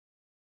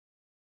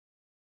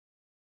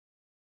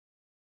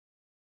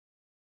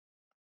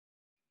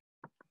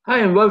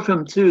Hi, and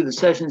welcome to the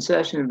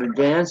session of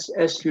Advanced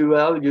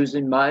SQL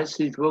using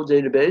MySQL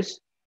Database,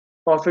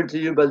 offered to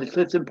you by the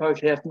Clifton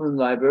Park Half Moon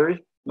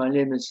Library. My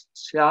name is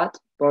Scott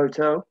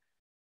Bartow,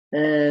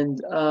 and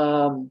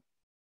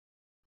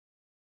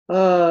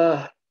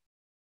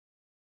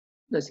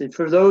let's see,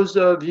 for those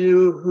of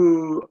you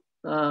who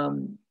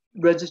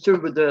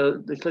registered with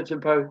the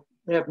Clifton Park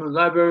Half Moon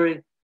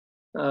Library,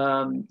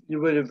 you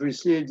would have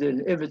received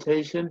an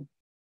invitation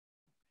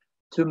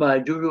to my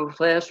Google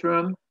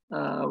Classroom,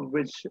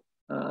 which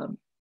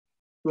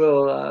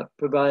will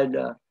provide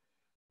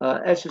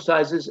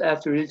exercises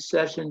after each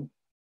session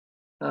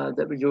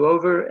that we go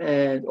over,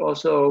 and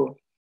also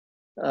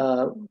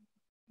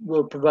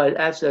will provide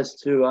access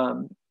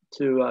to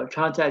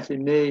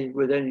contacting me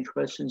with any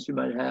questions you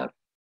might have.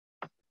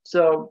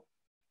 So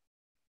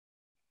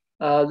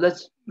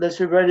let's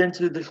get right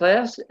into the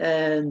class.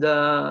 And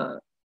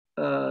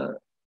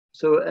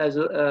so as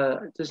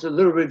just a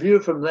little review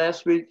from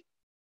last week,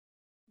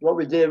 what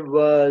we did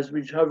was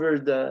we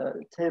covered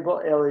the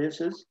table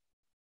aliases,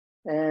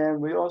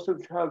 and we also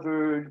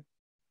covered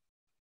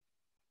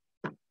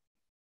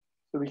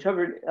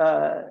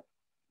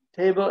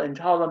table and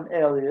column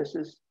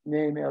aliases,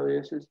 name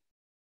aliases,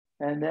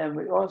 and then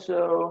we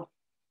also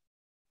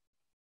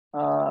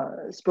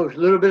spoke a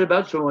little bit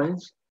about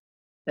joins,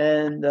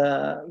 and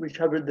we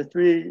covered the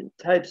three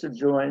types of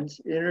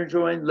joins: inner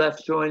join,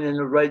 left join, and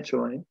a right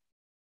join.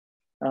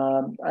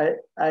 I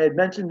had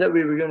mentioned that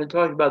we were going to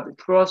talk about the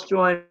cross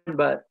join,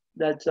 but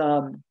that's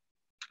a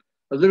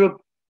little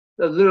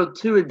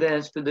too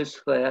advanced for this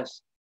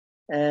class.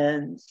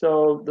 And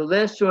so the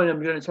last join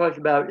I'm going to talk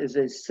about is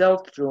a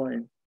self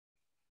join,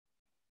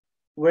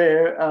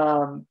 where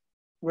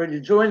you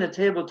join a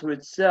table to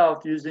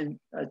itself using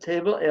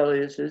table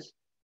aliases,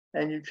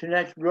 and you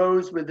connect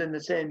rows within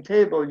the same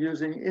table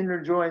using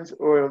inner joins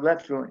or a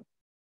left join.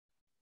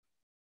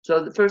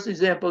 So the first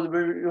example that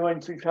we're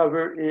going to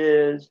cover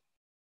is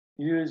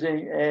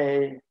using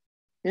a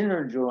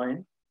inner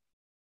join.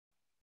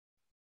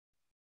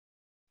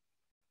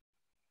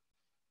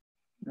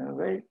 All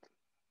right.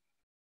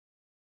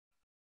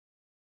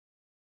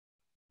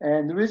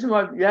 And the reason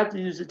why you have to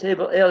use a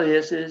table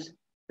alias is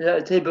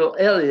that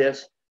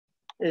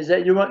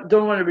you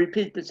don't want to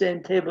repeat the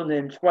same table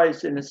name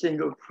twice in a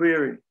single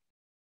query.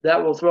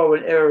 That will throw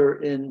an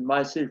error in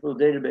MySQL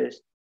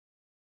Database.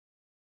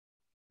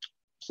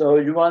 So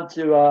you want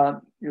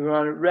to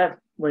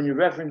when you're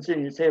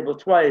referencing your table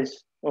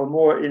twice or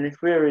more in a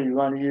query, you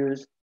want to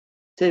use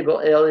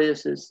table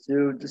aliases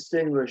to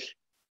distinguish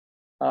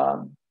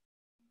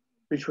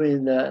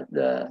between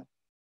the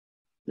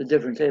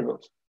different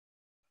tables.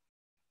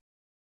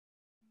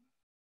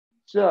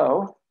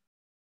 So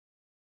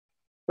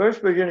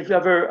first, we're going to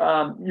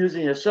cover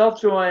using a self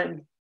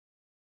join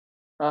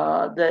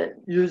that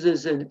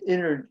uses a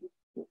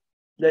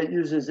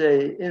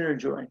inner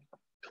join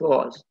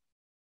clause.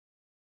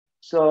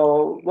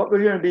 So what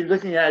we're going to be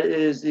looking at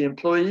is the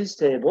employees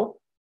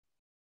table,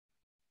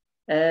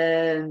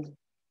 and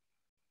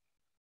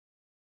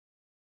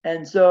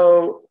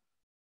so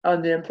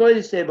on the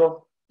employees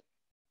table,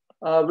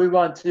 we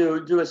want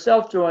to do a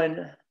self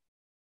join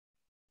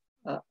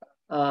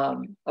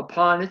upon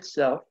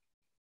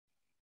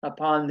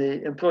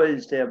the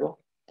employees table,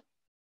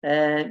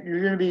 and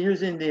you're going to be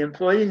using the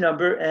employee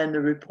number and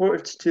the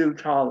reports to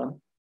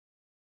column.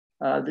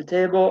 The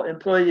table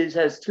employees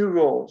has two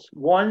roles.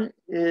 One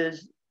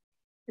is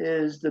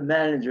the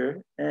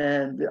manager,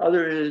 and the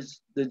other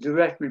is the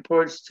direct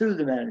reports to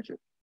the manager.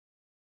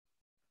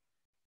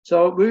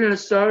 So we're going to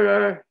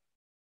start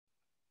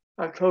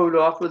our code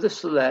off with a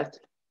select.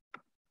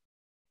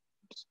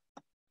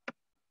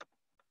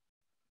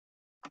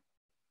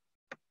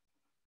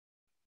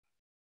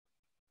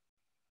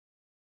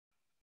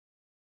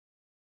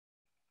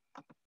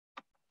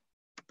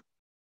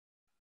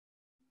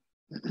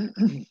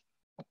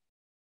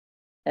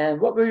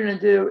 And what we're going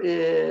to do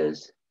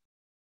is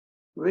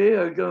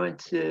I'm going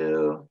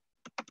to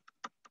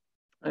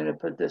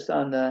put this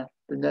on the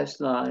next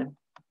line.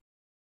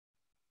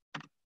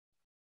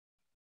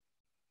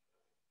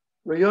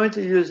 We're going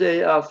to use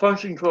a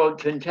function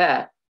called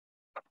concat,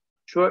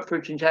 short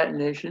for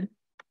concatenation.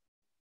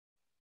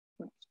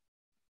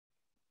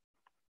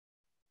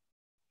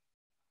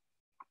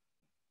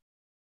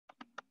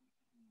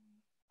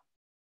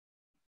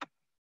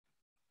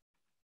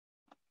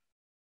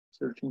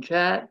 So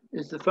concat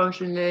is the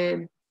function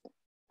name,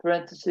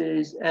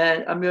 parentheses,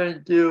 and I'm going to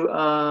do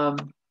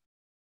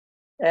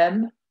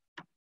M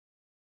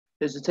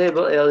is the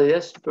table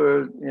alias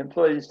for the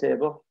employees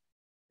table.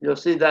 You'll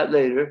see that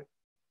later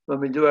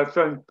when we do our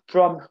from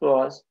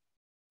clause.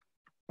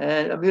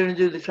 And I'm going to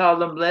do the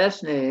column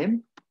last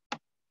name,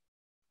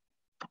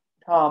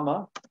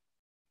 comma,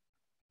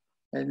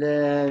 and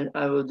then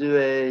I will do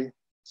a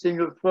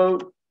single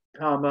quote,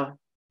 comma,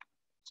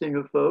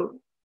 single quote,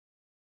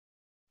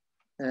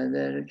 and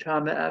then a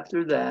comma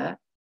after that.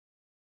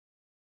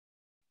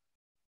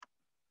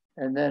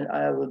 And then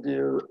I will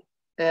do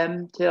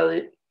M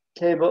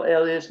table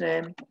alias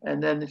name,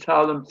 and then the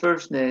column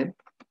first name.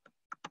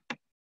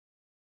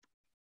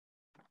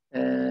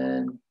 And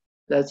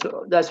That's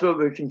what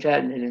we're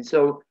concatenating.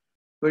 So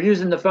we're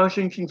using the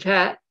function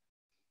concat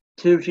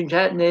to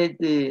concatenate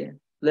the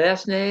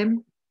last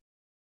name,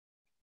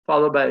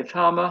 followed by a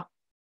comma,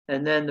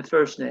 and then the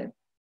first name.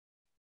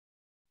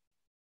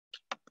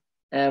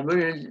 And we're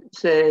going to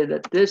say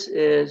that this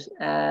is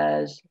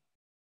as,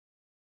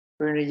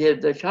 we're going to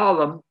give the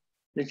column,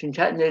 the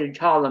concatenated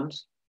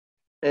columns,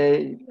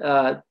 a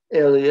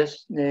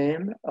alias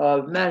name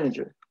of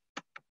manager.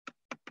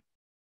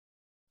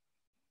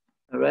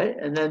 All right,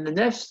 and then the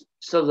next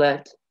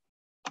select,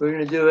 we're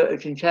going to do a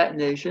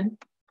concatenation.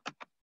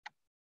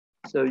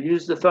 So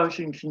use the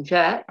function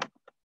concat,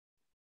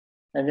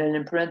 and then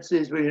in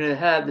parentheses, we're going to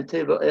have the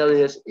table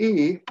alias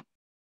E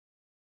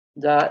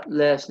dot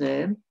last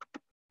name,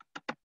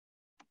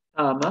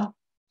 comma,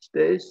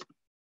 space,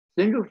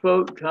 single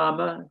quote,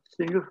 comma,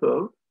 single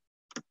quote,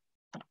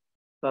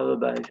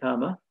 followed by a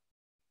comma.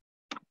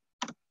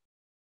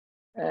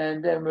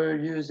 And then we're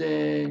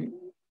using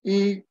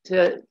E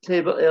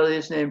table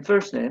alias name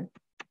first name.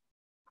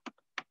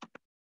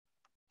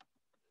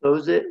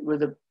 Close it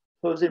with a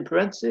closing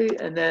parenthesis,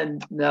 and then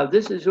now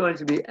this is going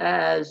to be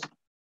as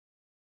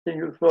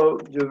single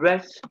quote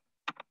direct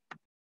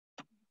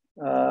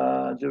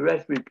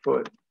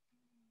report.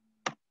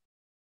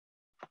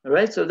 All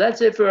right, so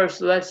that's it for our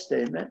select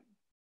statement.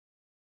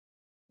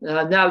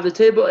 Now the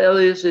table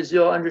aliases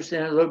you'll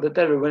understand a little bit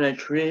better when I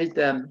create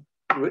them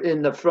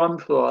in the from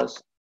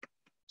clause.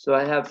 So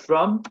I have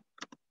from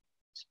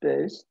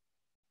space,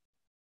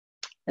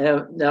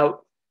 and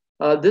now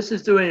this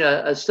is doing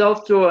a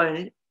self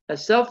join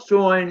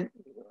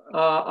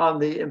on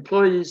the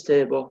employees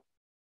table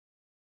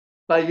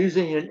by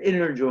using an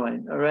inner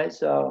join. All right,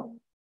 so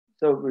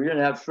we're going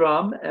to have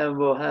from, and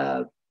we'll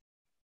have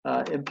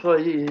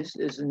employees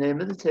is the name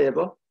of the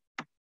table,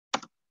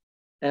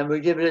 and we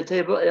give it a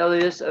table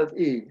alias of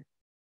E.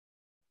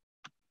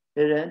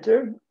 Hit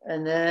enter,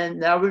 and then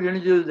now we're going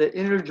to do the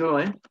inner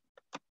join,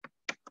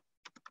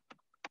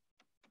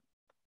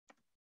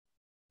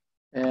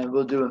 and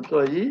we'll do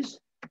employees,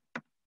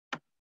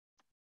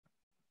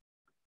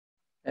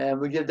 and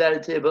we give that a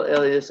table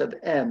alias of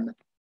M.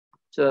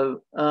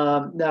 So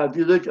now if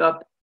you look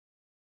up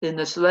in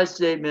the select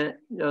statement,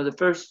 you know, the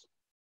first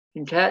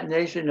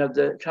concatenation of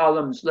the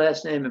columns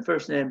last name and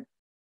first name,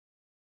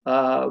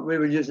 we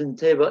were using the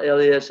table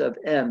alias of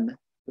M,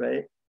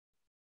 right?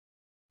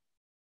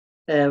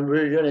 And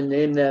we're going to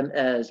name them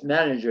as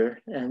manager.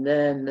 And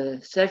then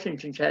the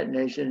second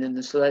concatenation in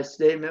the select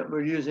statement,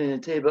 we're using a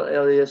table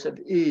alias of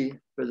E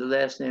for the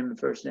last name and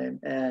first name.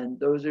 And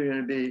those are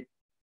going to be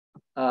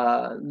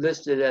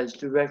listed as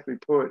direct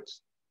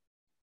reports.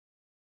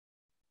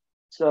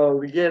 So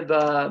we give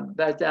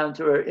back down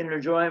to our inner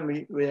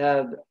join, we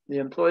have the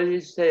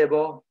employees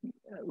table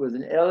with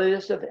an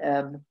alias of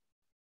M,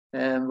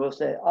 and we'll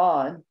say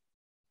on.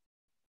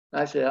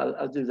 Actually,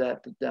 I'll do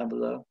that down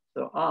below.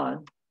 So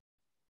on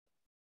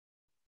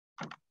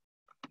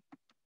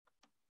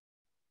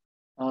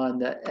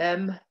the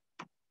M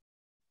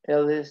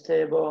alias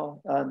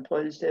table,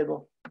 employees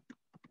table,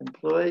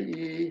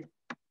 employee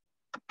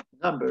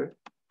number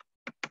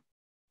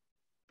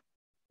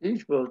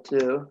equal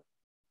to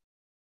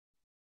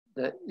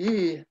the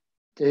E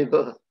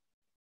table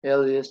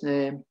alias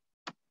name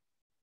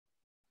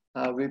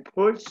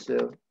reports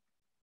to.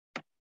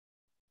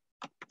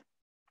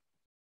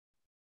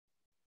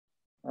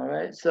 All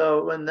right,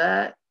 so when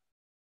that,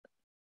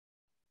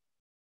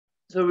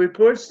 so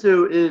reports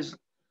to is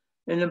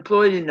an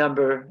employee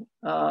number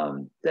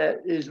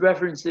that is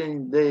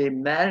referencing the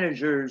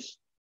manager's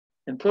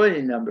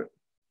employee number.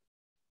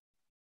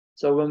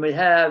 So when we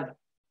have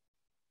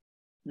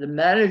the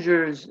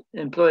manager's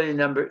employee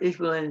number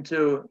equaling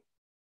to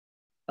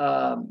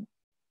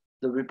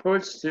the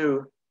reports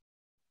to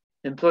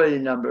employee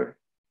number,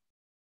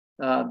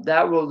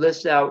 that will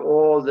list out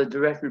all the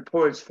direct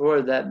reports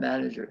for that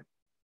manager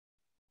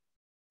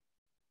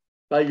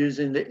by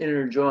using the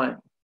inner join.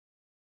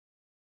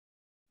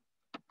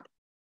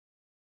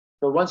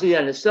 So once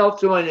again, a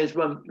self join is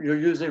when you're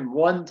using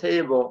one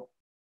table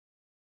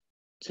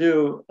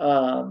to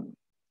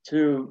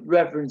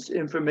reference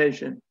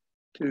information,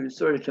 to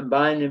sort of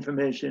combine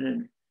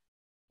information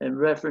and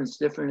reference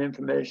different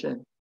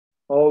information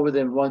all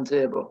within one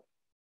table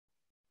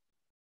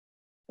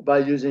by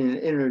using an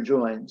inner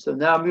join. So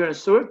now I'm going to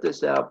sort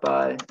this out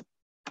by,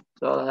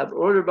 so I'll have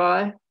order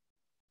by,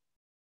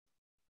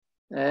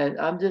 and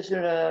I'm just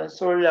going to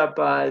sort it out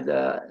by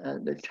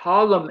the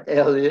column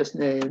alias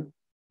name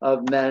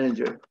of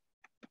manager.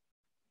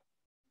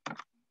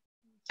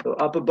 So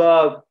up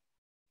above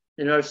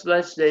in our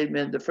select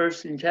statement, the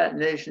first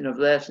concatenation of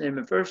last name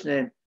and first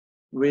name,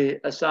 we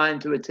assign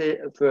to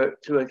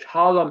a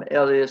column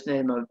alias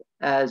name of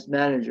as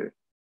manager.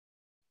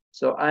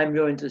 So I'm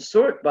going to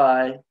sort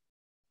by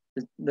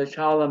the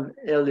column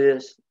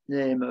alias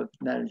name of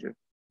manager.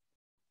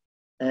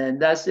 And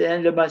that's the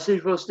end of my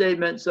SQL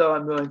statement. So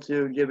I'm going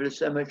to give it a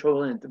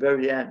semicolon at the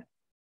very end.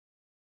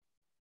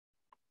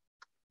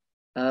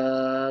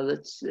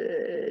 Let's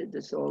see,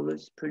 this all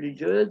looks pretty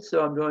good.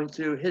 So I'm going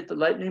to hit the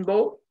lightning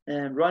bolt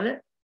and run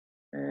it.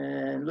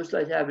 And looks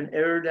like I have an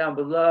error down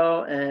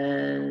below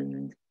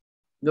and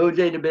no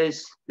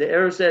database. The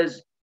error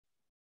says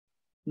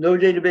no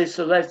database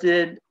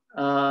selected.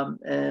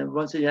 And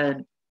once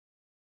again,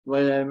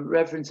 when I'm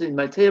referencing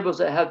my tables,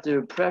 I have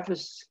to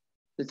preface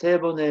the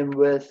table name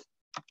with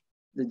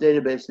the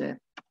database name.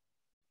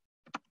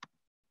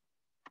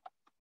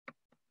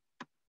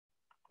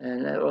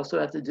 And I also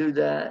have to do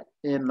that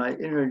in my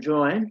inner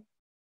join.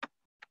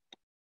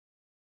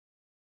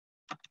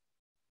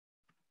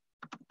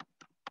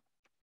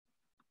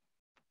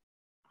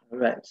 All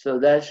right, so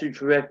that should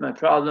correct my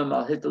problem.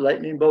 I'll hit the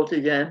lightning bolt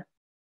again.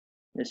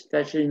 It's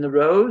fetching the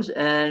rows.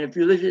 And if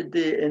you look at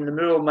in the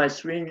middle of my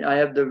screen, I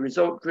have the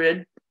result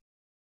grid,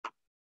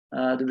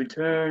 the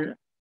return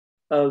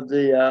of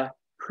the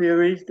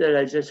query that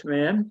I just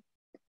ran.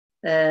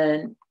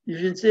 And you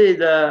can see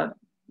the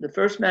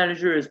first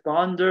manager is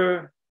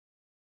Bonder.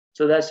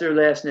 So that's their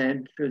last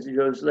name because it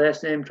goes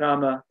last name,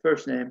 comma,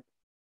 first name.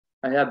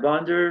 I have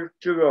Bonder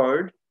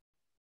Gerard.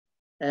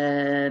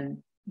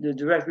 And the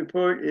direct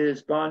report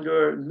is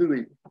Bonder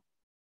Louis.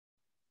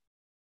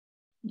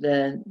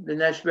 Then the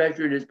next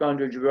record is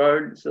Bonder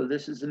Gerard. So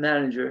this is the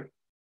manager.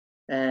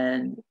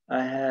 And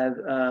I have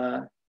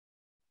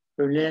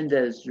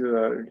Hernandez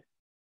Gerard.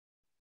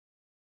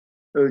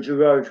 Or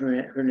Gerard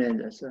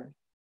Hernandez, sorry.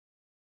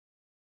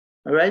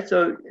 All right,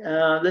 so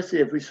let's see,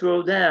 if we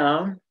scroll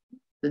down,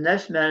 the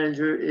next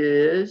manager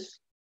is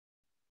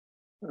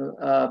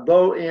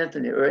Bo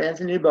Anthony, or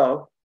Anthony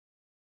Bo.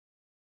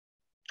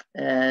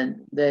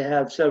 And they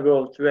have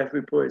several direct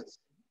reports.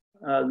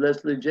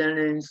 Leslie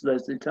Jennings,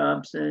 Leslie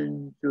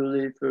Thompson,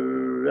 Julie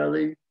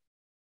Ferrelli,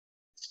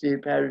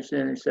 Steve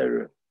Patterson,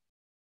 etc.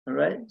 All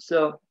right,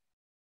 so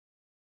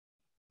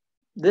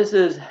this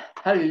is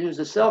how you use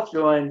a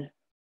self-join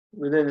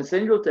within a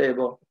single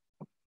table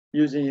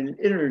using an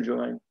inner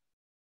join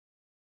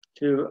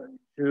to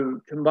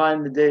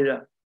combine the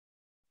data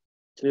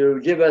to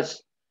give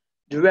us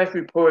direct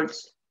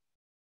reports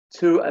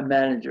to a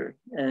manager.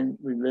 And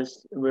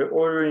we're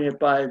ordering it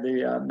by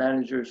the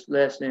manager's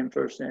last name,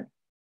 first name.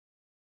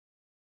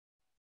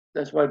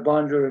 That's why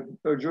Bonder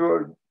or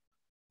Gerard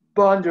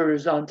Bonder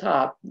is on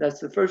top. That's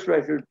the first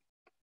record.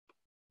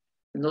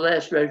 And the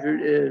last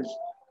record is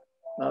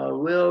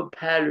Will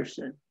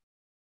Patterson.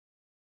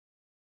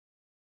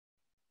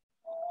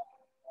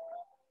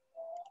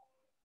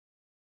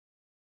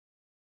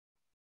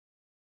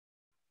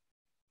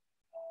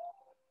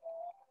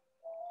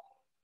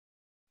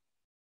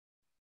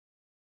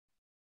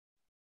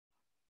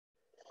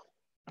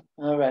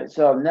 All right,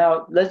 so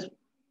now let's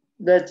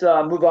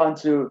move on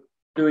to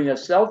doing a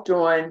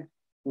self-join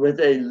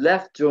with a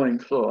left join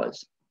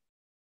clause.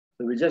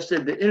 So we just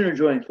did the inner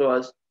join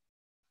clause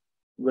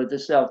with the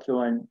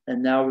self-join,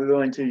 and now we're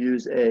going to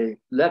use a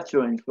left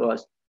join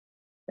clause.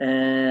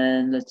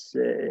 And let's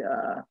say,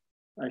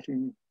 I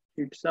can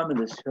keep some of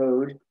this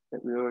code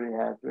that we already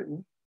have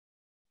written.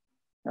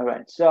 All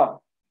right,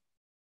 so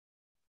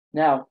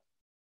now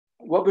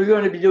what we're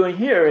going to be doing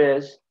here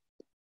is,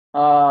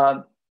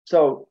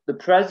 so the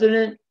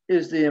president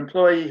is the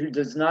employee who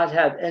does not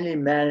have any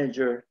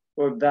manager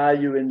or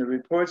value in the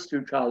reports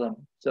to column.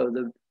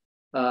 So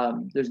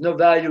there's no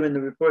value in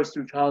the reports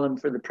to column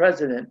for the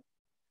president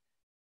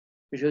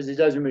because he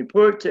doesn't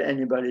report to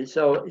anybody.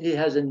 So he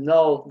has a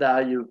null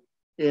value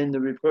in the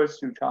reports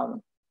to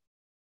column.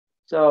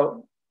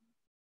 So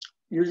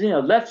using a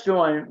left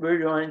join, we're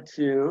going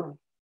to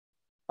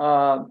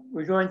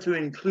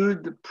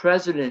include the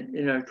president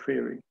in our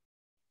query.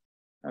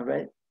 All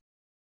right.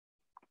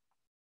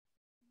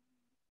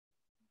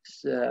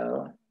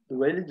 So the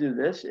way to do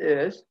this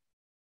is,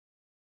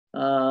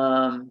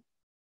 let's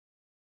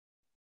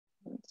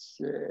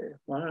see,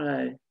 why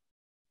don't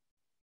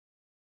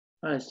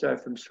I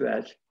start from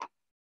scratch?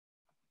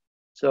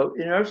 So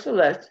in our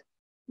select,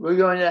 we're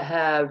going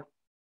to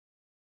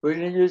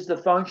use the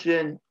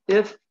function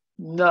if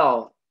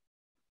null.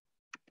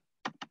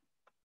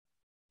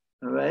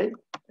 All right,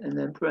 and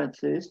then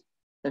parentheses.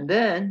 And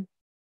then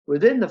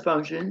within the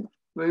function,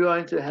 we're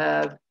going to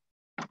have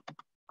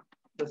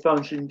the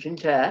function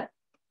concat.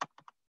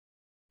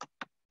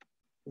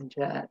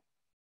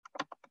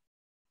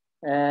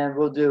 And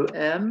we'll do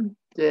m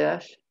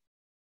dash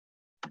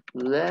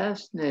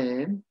last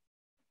name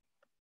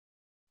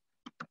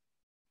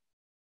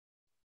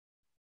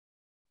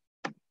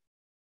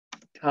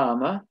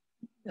comma,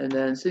 and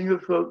then single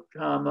quote,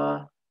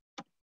 comma,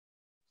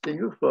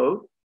 single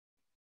quote,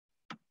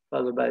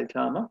 followed by a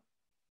comma,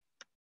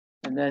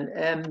 and then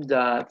m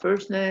dot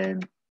first name,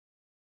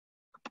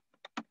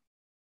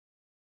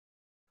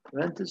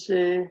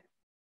 parenthesis,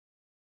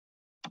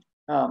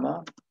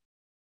 comma,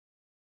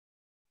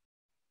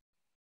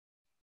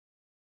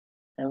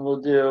 and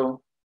we'll do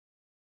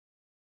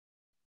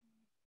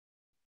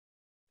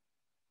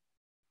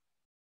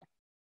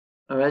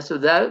all right, so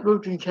that will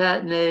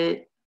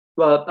concatenate.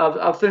 Well,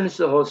 I'll finish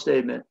the whole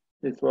statement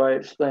before I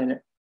explain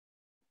it.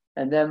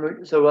 And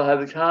then so we'll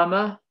have a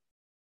comma,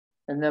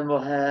 and then we'll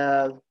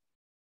have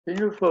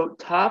single quote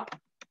top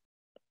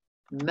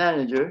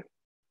manager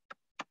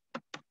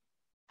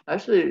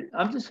Actually,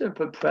 I'm just going to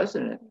put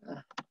president.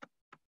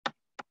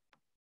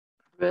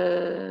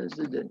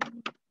 President.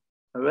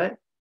 All right.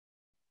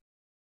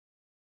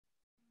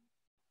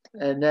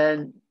 And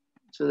then,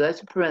 so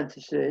that's a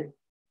parenthesis.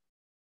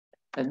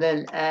 And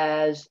then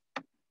as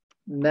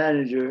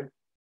manager,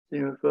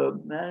 single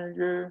quote,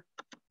 manager.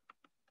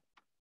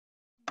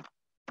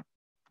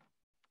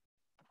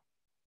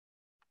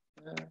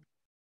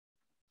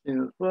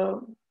 Single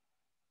quote.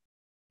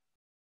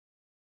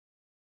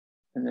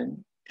 And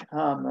then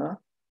comma.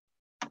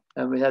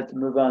 And we have to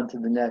move on to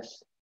the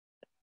next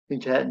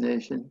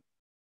concatenation.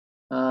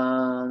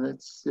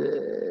 Let's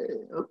say,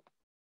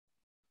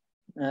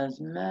 as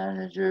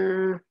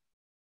manager.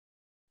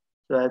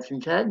 So I have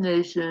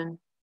concatenation,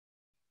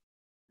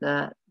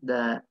 that,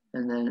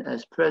 and then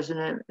as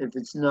president, if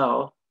it's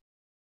null,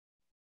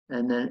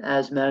 and then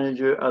as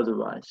manager,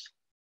 otherwise.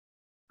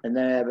 And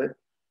then I have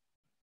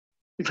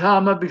a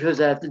comma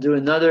because I have to do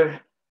another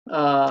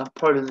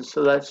part of the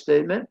select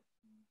statement.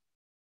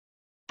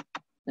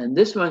 And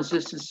this one's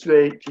just a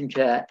straight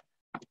concat,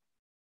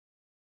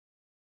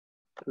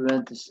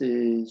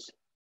 parentheses,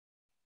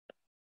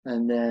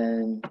 and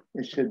then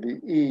it should be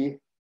E.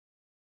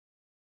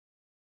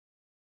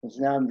 Because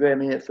now I'm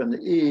grabbing it from the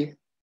E,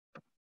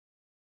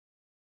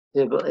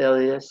 table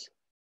alias,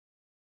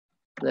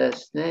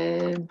 last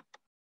name,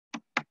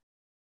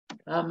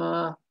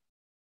 comma,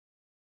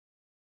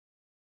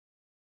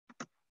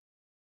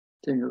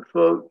 single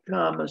quote,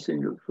 comma,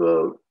 single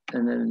quote,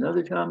 and then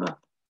another comma,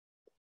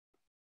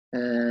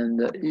 and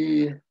the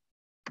E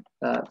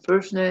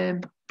first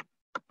name,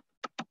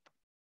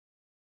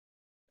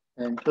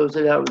 and close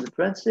it out with a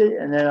parenthesis,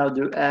 and then I'll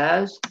do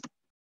as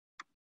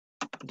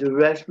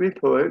direct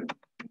report,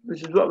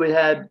 which is what we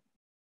had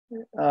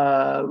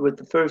with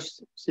the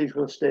first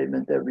SQL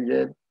statement that we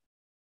did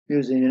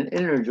using an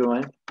inner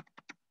join.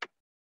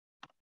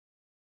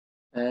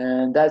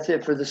 And that's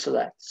it for the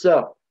select.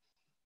 So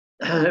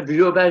if you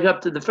go back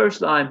up to the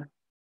first line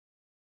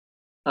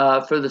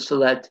for the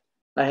select,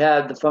 I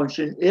have the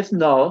function if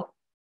null.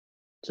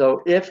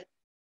 So if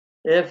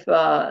there's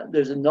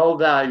a null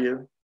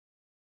value,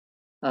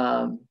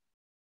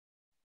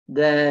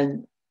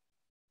 then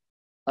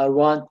I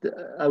want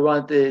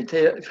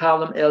the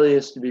column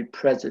alias to be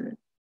president.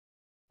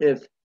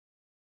 If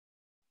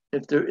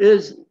there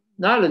is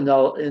not a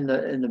null in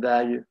the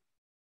value,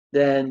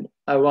 then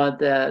I want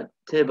that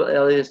table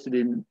alias to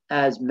be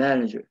as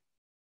manager.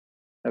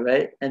 All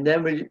right, and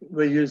then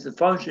we use the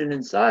function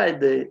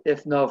inside the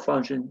if null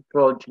function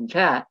called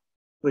concat,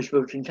 which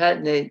will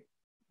concatenate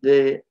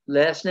the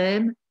last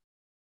name,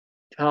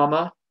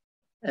 comma,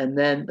 and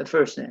then the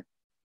first name.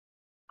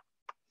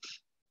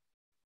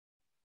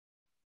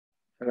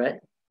 All right,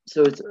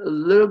 so it's a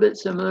little bit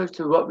similar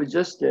to what we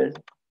just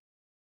did.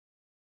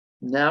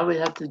 Now we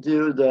have to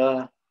do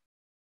the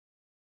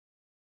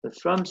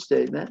from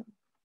statement.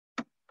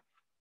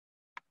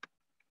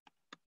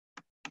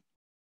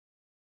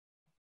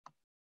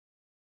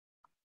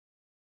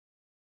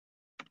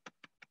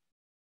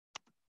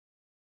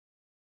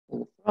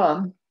 The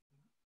from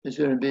is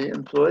going to be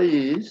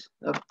employees.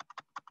 Oh,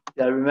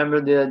 got to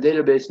remember the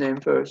database name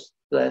first.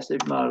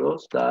 Classic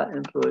models dot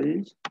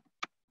employees.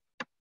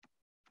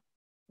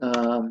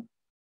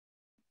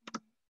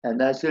 And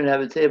that's going to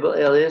have a table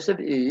alias of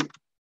E,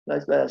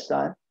 like last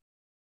time.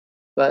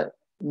 But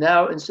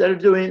now instead of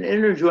doing an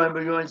inner join,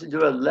 we're going to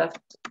do a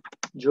left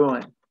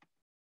join.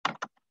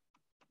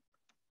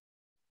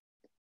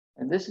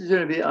 And this is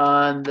going to be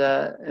on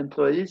the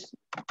employees,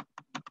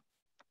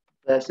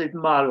 classic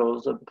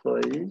models of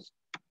employees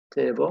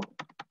table.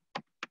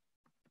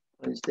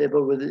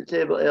 Table with a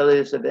table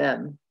alias of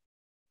M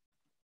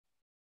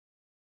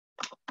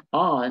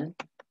on.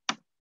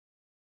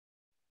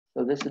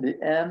 So this would be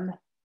M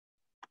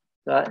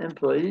dot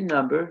employee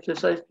number,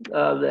 just like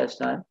last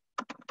time,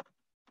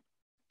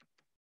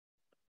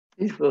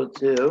 equal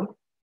to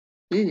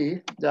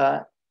E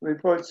dot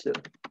reports to.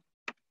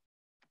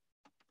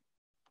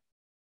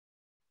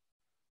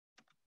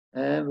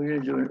 And we're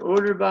going to do an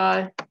order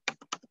by.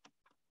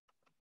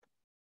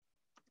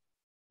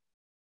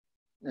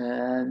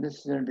 And this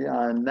is going to be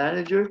on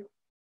manager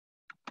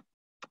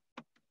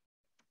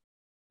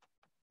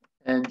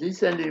and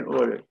descending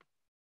order.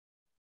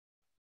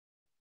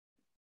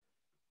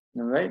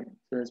 All right,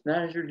 so it's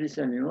manager,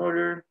 descending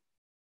order.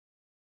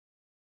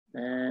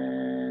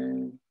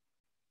 And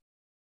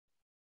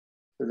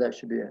so that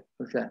should be it.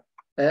 Okay.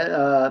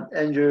 And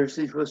end your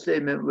SQL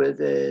statement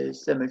with a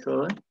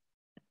semicolon.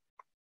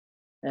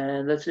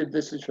 And let's give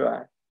this a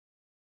try.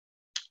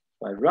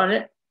 So I run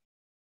it.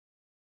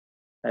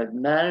 I have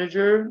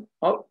manager.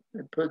 Oh,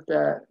 I put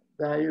that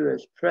value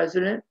as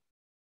president.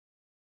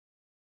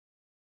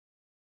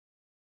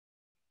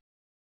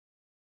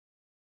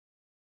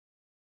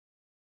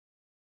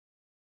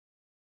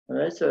 All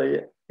right, so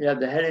you have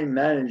the heading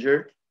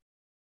manager.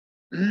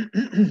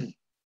 And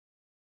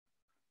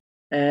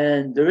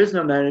there is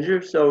no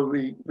manager, so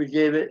we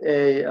gave it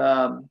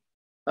a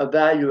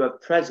value of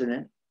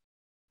president,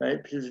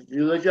 right? Because if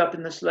you look up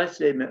in the select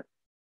statement,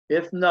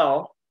 if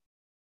null,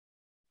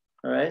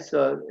 all right,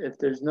 so if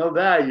there's no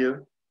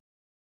value,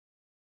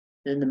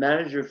 in the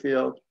manager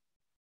field,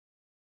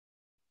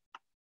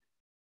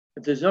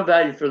 if there's no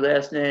value for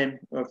last name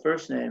or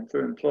first name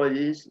for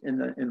employees in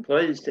the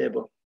employees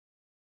table,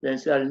 then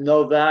it's got a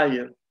no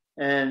value,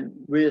 and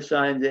we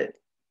assigned it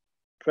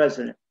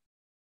president,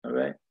 all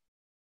right?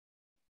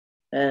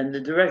 And the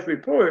direct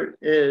report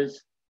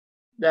is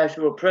the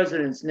actual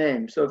president's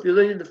name. So if you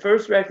look at the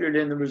first record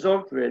in the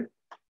result grid,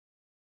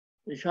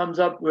 it comes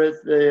up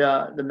with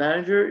the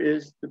manager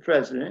is the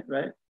president,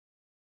 right?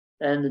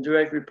 And the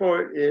direct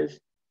report is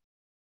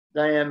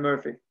Diane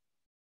Murphy.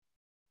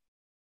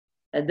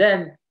 And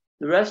then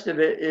the rest of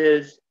it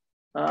is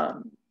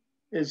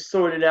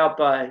sorted out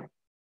by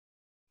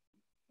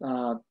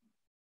the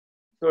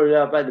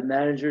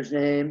manager's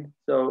name.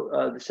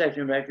 So the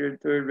second record,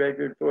 third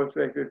record, fourth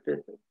record,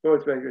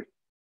 fourth record,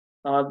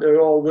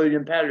 they're all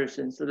William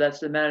Patterson. So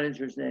that's the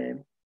manager's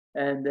name.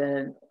 And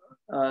then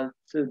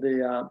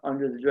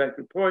under the direct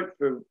report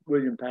for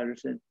William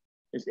Patterson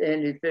is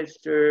Andy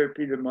Pfister,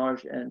 Peter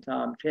Marsh, and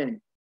Tom King.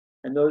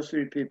 And those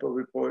three people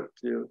report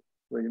to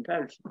William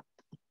Patterson.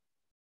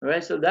 All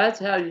right, so that's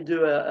how you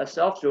do a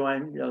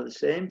self-join, the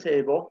same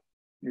table.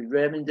 You're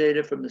grabbing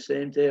data from the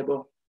same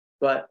table,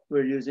 but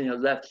we're using a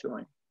left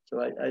join. So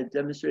I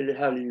demonstrated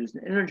how to use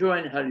an inner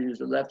join, how to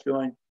use a left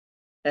join,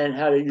 and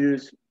how to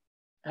use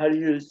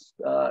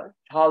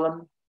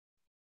column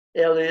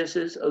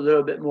aliases a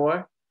little bit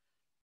more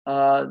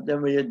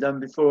than we had done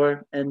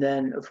before. And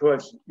then, of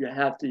course, you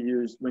have to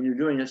use, when you're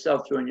doing a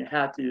self-join, you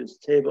have to use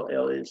table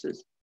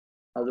aliases.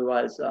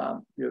 Otherwise,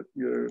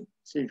 your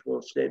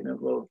SQL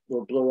statement will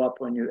blow up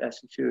when you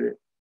execute it.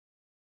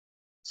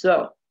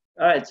 So,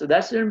 all right, so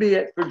that's going to be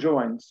it for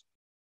joins.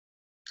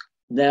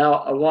 Now,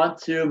 I want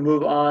to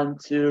move on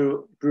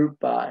to group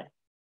by,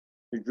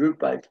 the group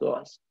by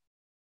clause.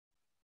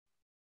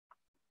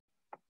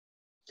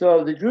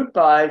 So the group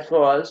by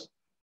clause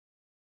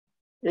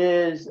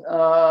is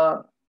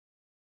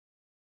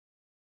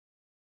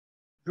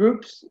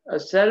groups a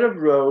set of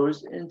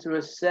rows into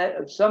a set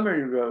of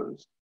summary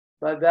rows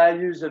by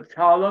values of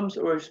columns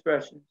or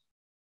expressions.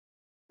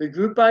 The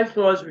group by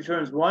clause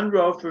returns one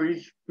row for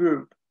each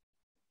group.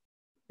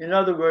 In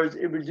other words,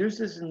 it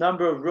reduces the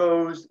number of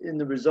rows in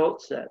the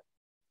result set.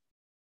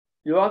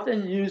 You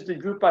often use the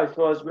group by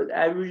clause with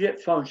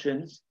aggregate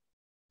functions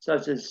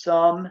such as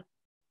sum,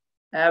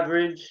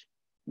 average,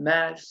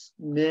 max,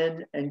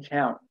 min, and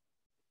count.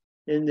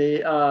 In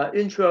the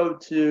intro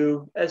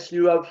to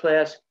SQL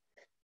class,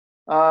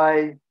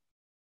 out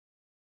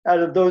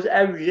of those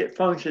aggregate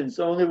functions,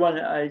 the only one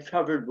I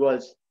covered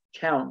was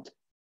count,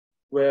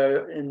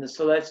 where in the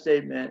select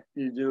statement,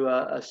 you do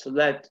a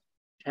select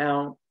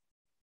count,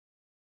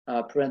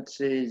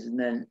 parentheses, and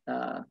then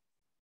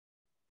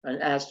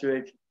an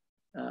asterisk,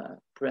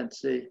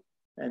 parentheses,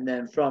 and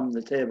then from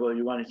the table,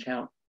 you want to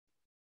count.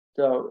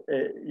 So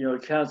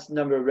it counts the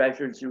number of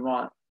records you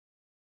want.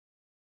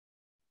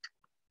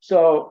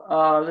 So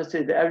let's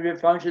say the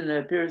aggregate function that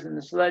appears in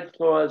the select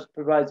clause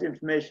provides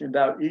information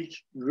about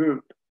each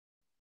group.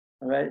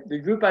 All right, the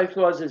group by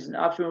clause is an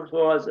optional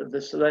clause of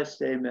the select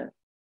statement.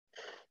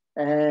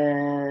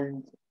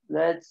 And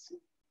let's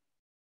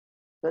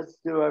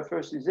do our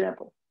first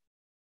example.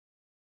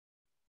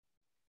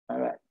 All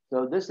right,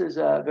 so this is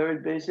a very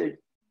basic,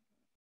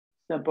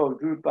 simple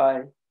group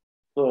by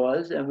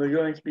clause, and we're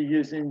going to be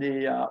using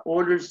the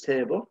orders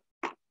table.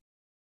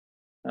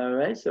 All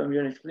right, so I'm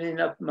going to clean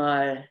up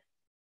my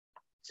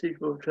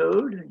SQL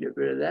code and get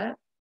rid of that.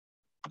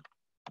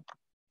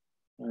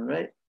 All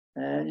right,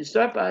 and you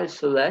start by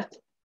select.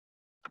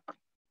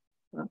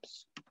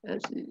 Oops,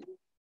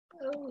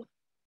 SQL.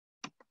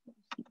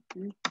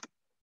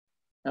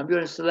 I'm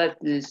going to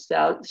select the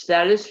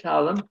status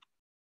column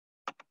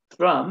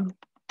from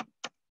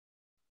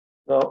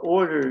the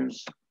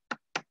orders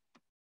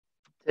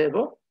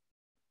table.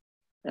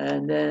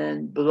 And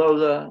then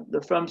below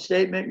the from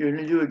statement, you're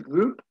going to do a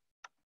group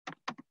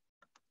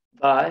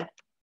by.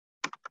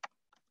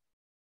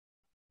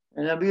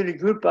 And I'm going to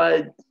group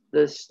by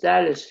the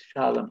status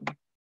column.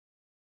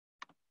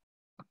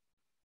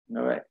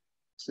 All right,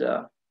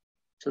 so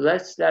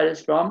select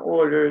status from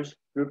orders,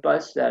 group by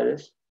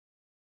status.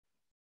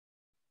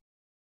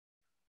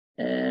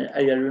 And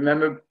I got to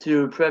remember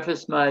to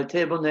preface my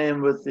table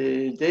name with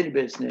the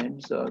database name.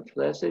 So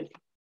classic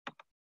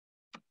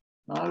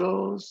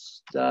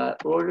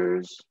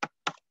models.orders.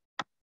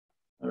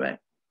 All right,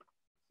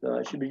 so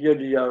I should be good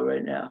to go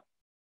right now.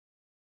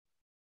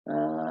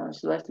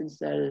 Selecting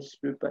status,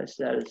 group by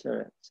status. All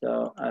right,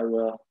 so I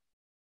will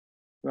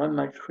run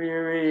my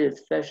query.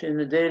 It's fetching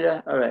the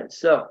data. All right,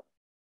 so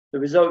the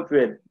result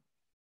grid.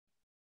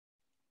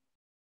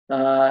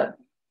 So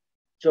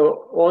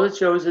all it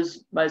shows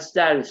is my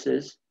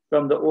statuses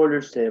from the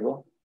orders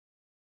table.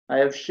 I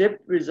have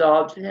shipped,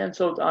 resolved,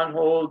 canceled, on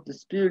hold,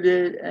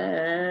 disputed,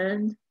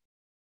 and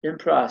in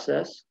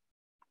process.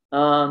 What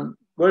I'm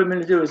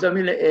going to do is I'm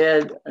going to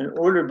add an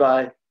order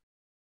by.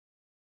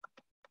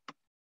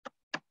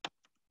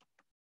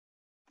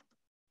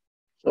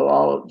 So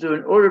I'll do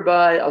an order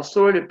by, I'll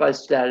sort it by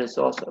status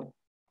also,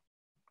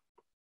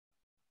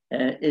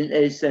 and in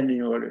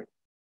ascending order.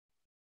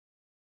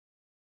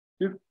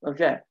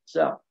 Okay,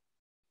 so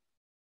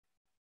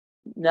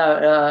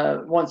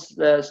now once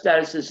the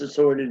status is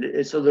sorted,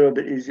 it's a little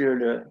bit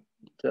easier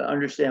to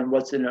understand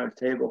what's in our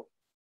table.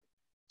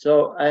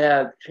 So I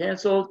have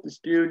canceled,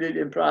 disputed,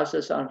 in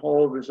process, on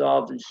hold,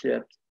 resolved, and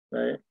shipped,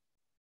 right?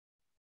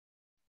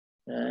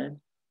 Okay.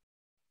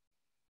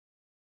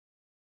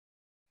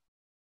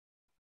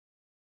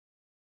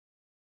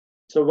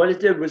 So what it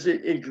did was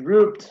it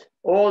grouped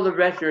all the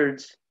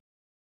records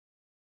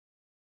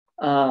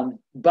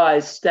by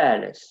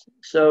status.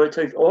 So it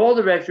took all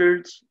the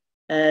records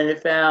and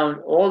it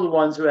found all the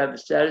ones who have a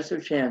status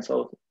of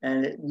canceled,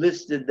 and it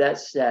listed that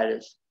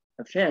status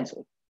of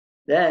canceled.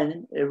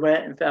 Then it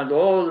went and found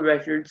all the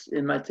records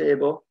in my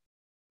table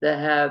that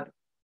have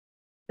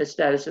a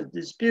status of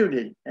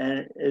disputed,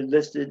 and it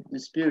listed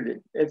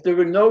disputed. If there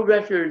were no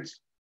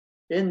records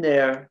in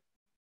there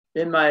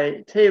in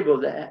my table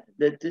that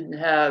didn't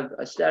have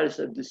a status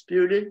of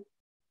disputed,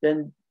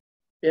 then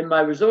in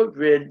my result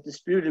grid,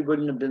 disputed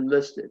wouldn't have been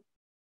listed.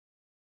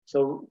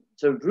 So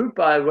group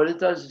by, what it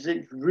does is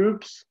it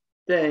groups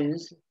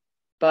things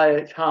by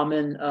a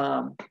common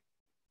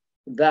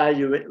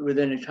value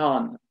within a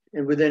column.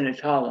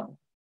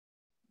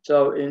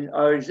 So in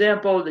our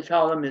example, the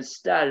column is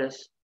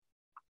status,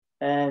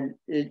 and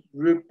it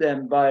grouped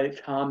them by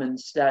common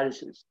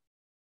statuses.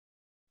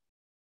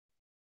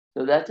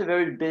 So that's a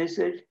very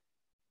basic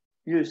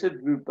use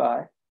of group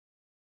by.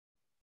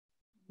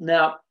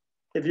 Now,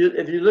 if you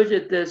look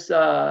at this,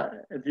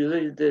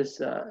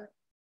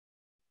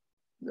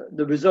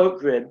 the result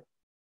grid,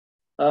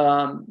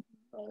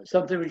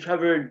 something we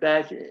covered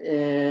back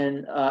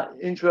in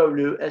intro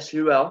to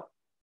SQL.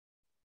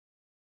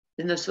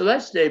 In the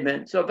select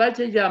statement, so if I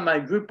take out my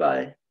group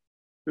by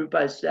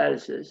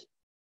statuses,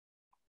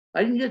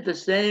 I can get the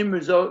same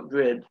result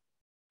grid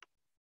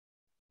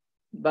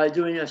by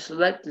doing a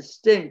select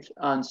distinct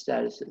on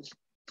statuses.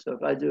 So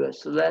if I do a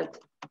select,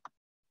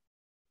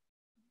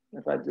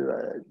 if I do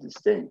a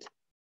distinct,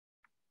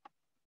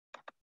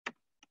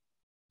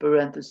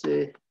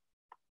 parenthesis,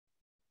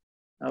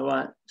 I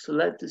want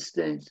select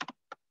distinct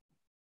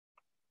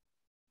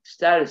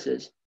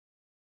statuses,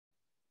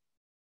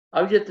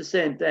 I'll get the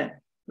same thing,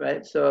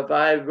 right? So if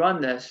I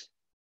run this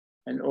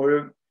and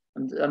order,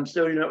 I'm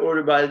still going to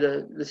order by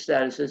the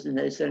statuses in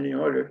ascending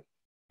order.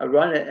 I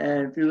run it,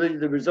 and if you look at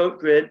the result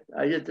grid,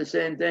 I get the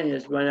same thing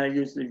as when I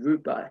use the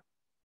group by.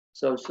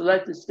 So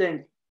select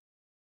distinct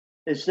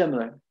is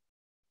similar.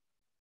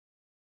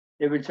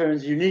 It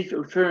returns unique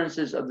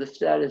occurrences of the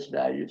status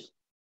values.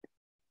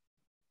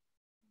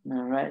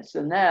 All right,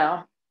 so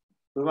now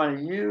we want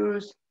to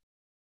use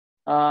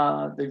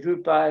the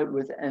group by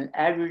with an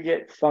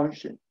aggregate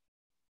function.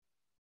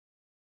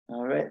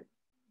 All right,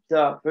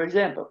 so for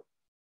example,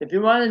 if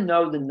you want to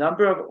know the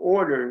number of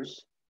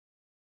orders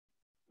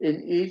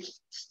in each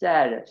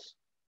status,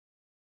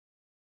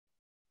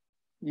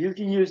 you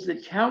can use the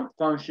count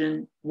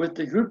function with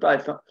the group by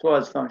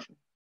clause function,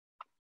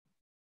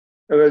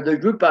 or the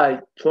group by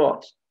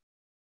clause.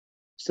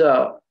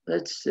 So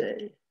let's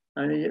see,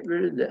 I'm going to get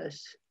rid of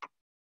this.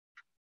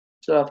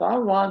 So if I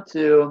want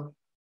to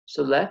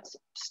select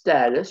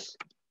status,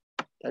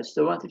 I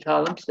still want the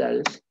column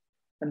status,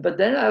 but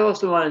then I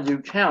also want to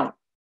do count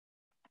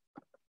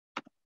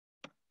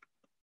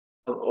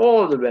of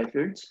all the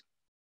records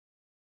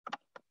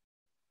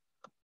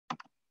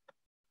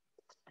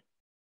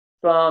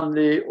from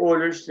the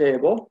orders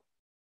table,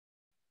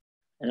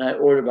 and I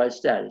order by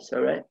status,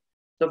 all right?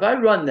 So if I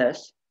run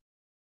this,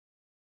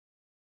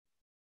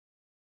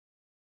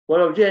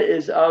 what I'll get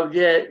is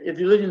if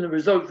you look in the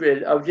result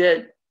grid, I'll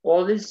get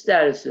all these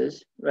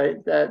statuses,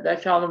 right?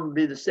 That column will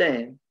be the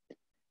same.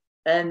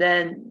 And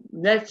then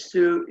next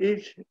to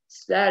each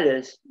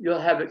status, you'll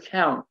have a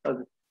count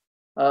of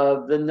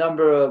the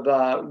number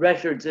of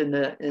records in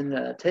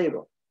the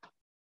table,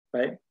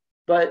 right?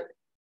 But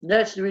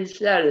next to each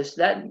status,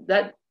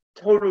 that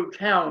total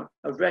count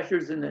of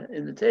records in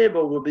the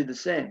table will be the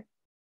same.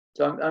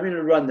 So I'm going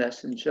to run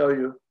this and show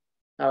you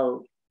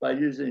how by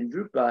using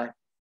group by.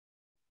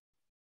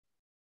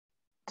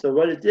 So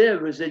what it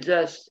did was it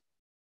just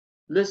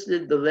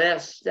listed the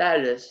last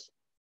status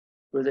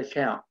with a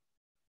count.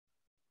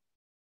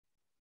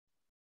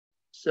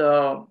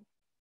 So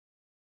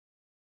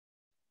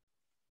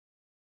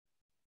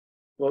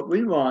what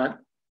we want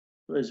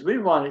is we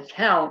want a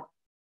count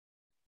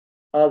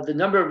of the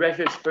number of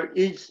records for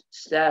each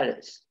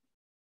status.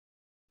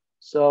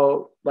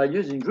 So by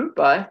using group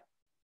by,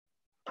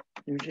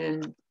 you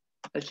can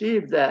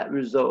achieve that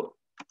result.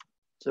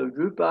 So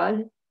group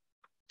by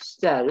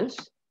status.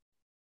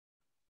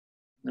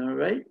 All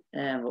right,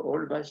 and we'll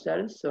order by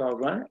status, so I'll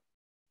run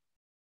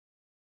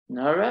it.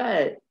 All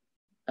right,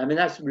 I mean,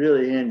 that's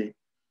really handy.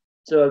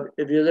 So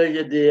if you look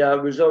at the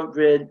result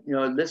grid, you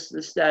know, lists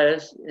the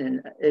status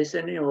in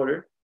ascending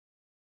order,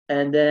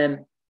 and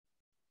then,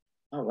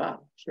 oh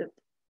wow, shipped.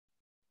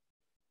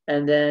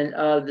 And then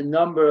the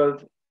number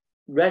of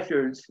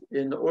records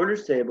in the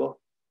orders table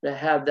that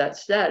have that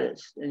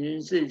status. And you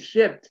can see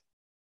shipped,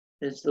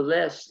 it's the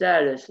last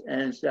status,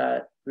 and it's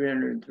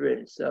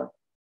 303. So,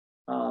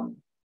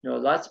 you know, a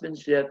lot's been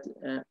shipped,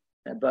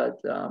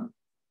 but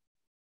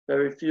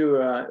very few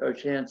are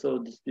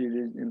canceled,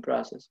 disputed, in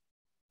process.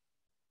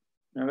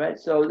 All right,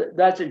 so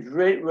that's a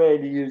great way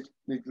to use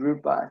the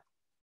group by.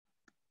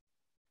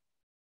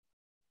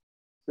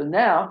 So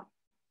now,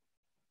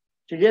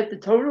 to get the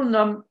total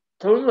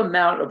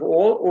amount of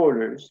all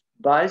orders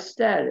by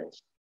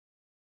status,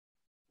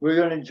 we're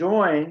going to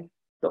join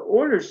the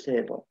orders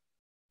table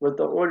with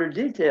the order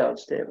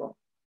details table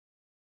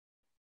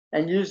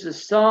and use the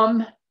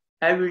sum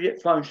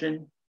aggregate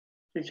function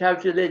to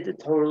calculate the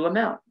total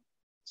amount.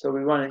 So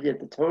we want to get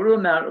the total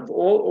amount of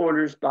all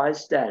orders by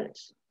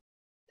status.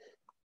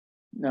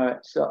 All right,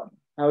 so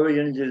how are we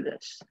going to do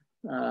this?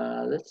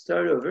 Let's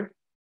start over.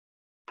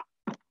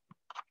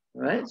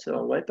 All right, so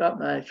I'll wipe out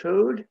my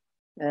code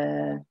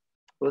and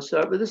we'll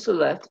start with a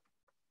select.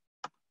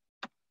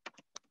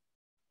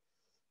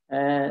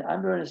 And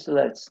I'm going to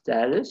select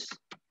status,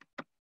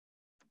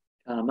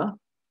 comma,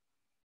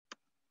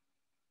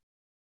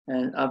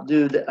 and I'm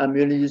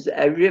going to use the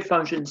aggregate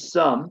function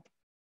sum,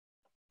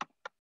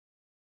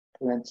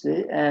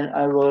 parenthesis, and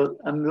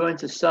I'm going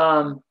to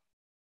sum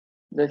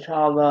the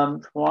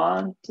column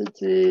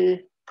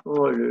quantity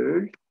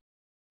ordered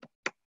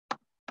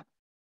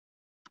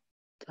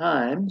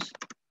times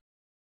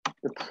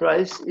the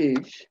price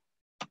each,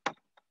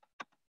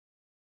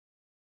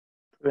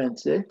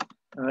 parenthesis.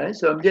 All right,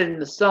 so I'm getting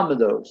the sum of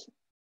those,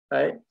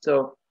 right?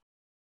 So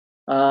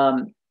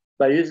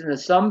by using the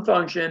sum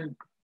function,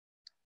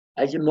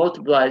 I can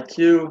multiply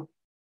two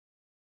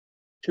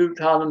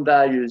column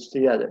values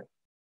together.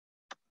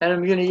 And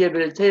I'm going to give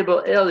it a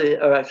table alias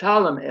or a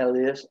column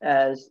alias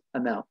as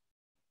amount.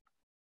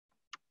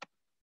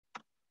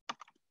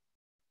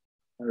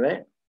 All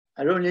right,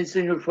 I don't need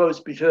single quotes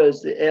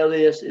because the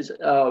alias is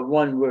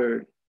one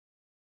word.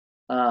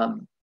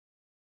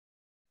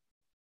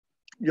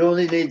 You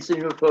only need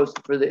single quotes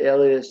for the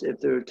alias if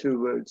there are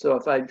two words. So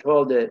if I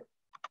called it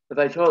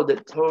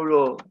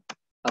total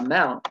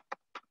amount,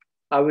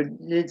 I would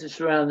need to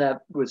surround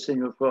that with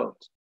single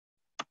quotes.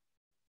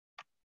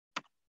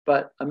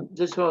 But I'm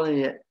just calling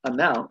it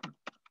amount,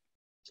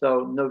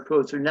 so no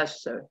quotes are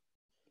necessary.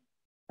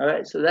 All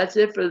right, so that's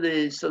it for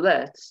the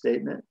select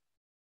statement.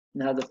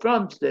 Now the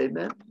from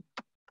statement.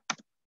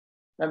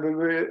 Remember,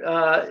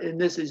 we're in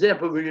this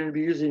example, we're going to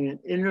be using an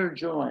inner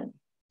join.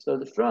 So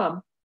the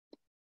from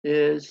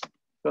is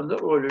from the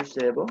orders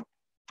table.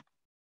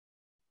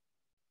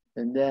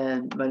 And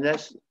then my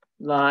next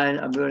line,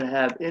 I'm going to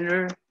have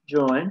inner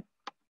join.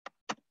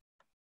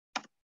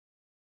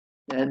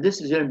 And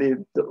this is going to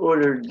be the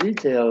order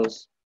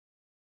details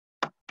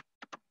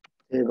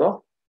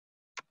table.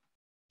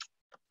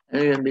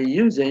 And you're going to be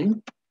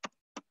using,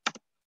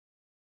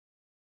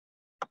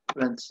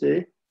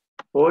 parenthesis,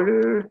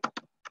 order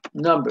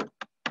number.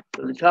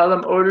 So the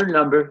column order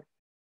number,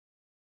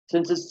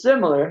 since it's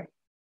similar,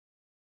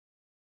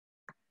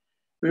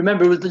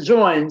 remember with the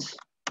joins,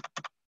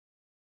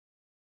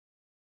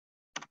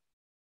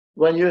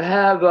 when you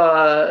have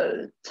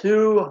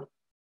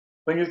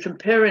when you're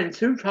comparing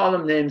two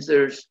column names that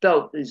are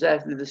spelled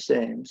exactly the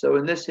same. So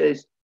in this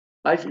case,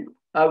 I can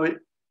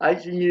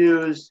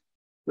use,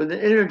 with an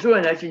inner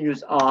join, I can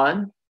use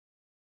on.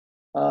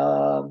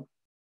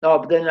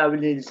 But then I would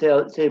need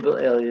table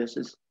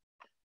aliases.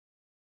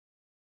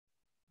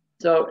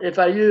 So if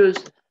I use,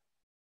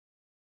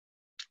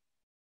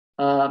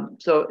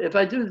 if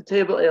I do the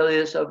table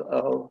alias of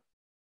O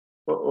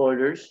for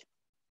orders,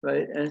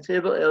 right, and a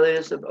table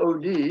alias of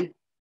OD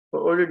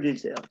for order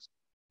details,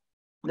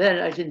 then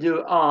I can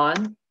do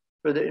on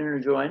for the inner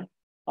join,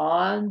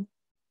 on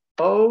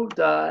O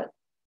dot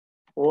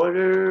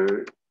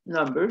order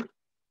number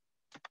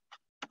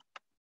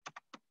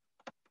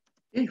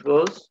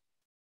equals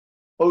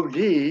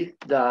OD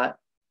dot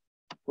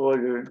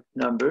order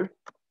number.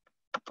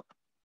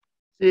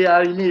 See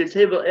how you need a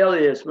table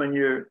alias when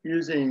you're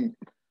using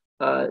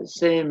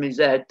same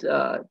exact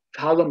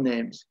column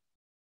names.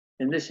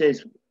 In this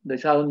case, the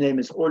column name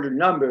is order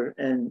number,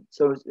 and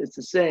so it's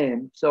the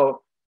same.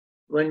 So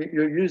when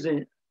you're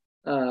using,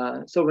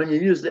 when you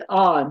use the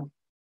on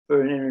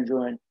for an inner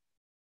join,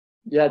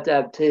 you have to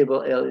have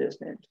table alias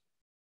names.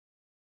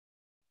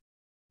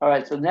 All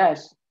right, so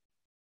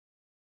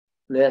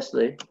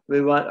lastly,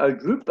 we want our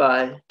group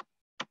by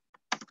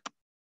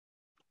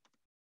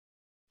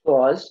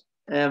clause,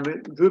 and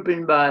we're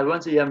grouping by,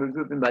 once again, we're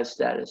grouping by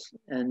status,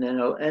 and then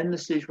I'll end the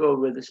SQL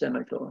with a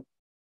semicolon.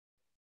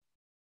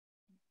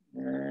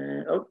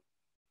 And, oh,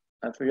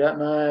 I forgot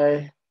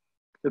to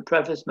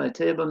preface my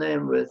table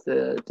name with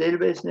the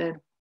database name,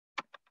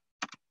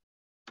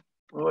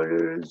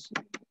 orders,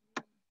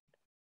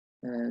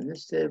 and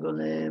this table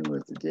name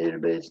with the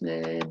database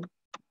name,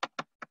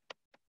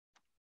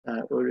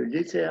 order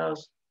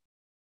details,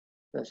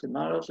 that's the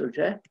models,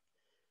 okay.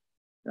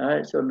 All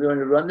right, so I'm going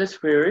to run this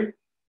query.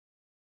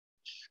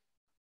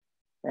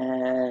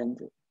 And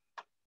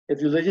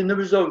if you look in the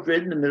result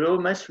grid in the middle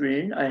of my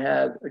screen, I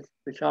have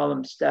the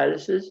column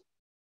statuses,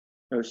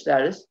 or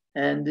status,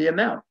 and the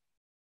amount.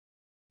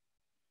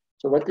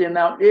 So what the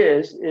amount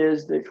is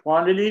the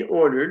quantity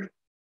ordered,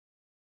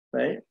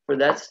 right, for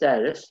that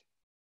status,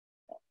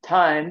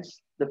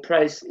 times the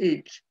price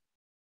each.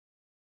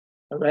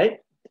 All right.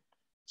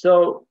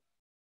 So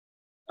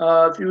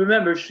if you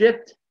remember,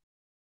 shipped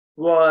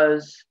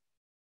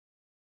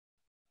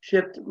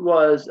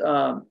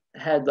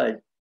had like,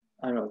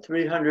 I don't know,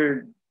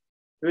 300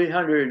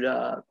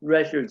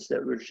 records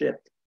that were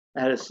shipped,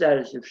 had a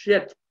status of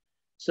shipped.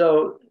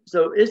 So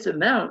its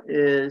amount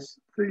is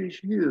pretty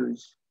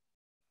huge.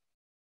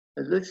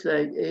 It looks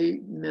like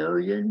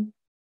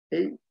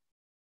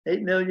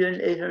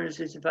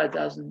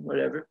 8,865,000,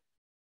 whatever.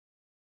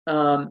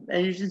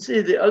 And you can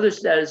see the other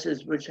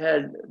statuses, which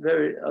had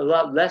a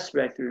lot less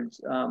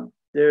records.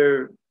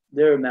 Their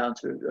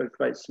amounts are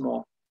quite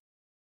small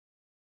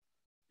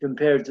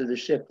compared to the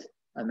shipped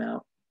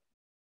amount.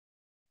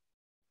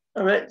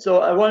 All right,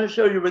 so I want to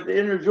show you with the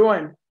inner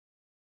join.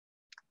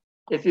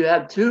 If you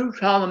have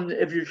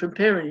if you're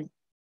comparing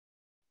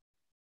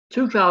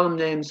two column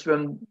names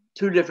from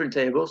two different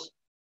tables,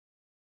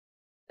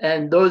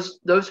 and those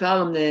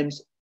column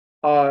names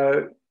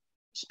are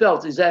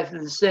spelt exactly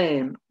the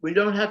same, we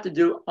don't have to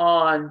do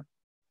on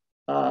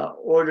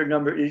order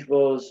number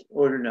equals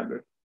order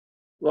number.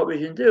 What we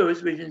can do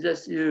is we can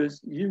just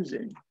use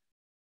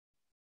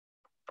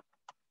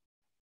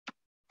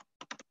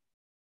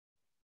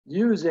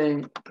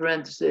using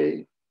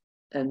parentheses,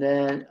 and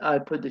then I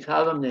put the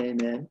column name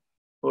in,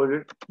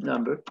 order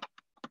number.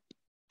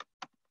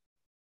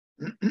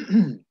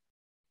 And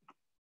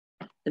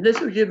this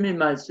will give me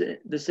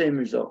the same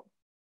result.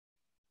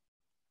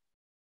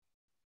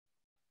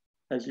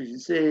 As you can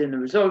see in the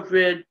result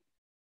grid,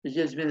 it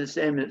gives me the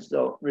same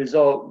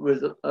result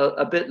with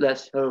a bit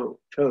less code.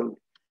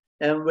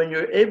 And when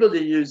you're able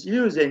to use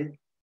using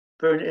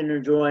for an inner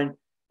join,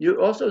 you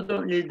also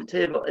don't need the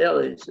table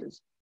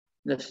aliases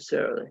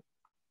necessarily.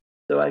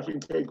 So I can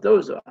take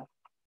those off,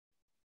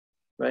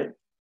 right?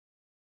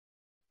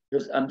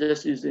 Because I'm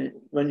just using,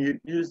 when you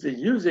use the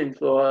using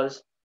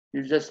clause,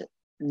 you just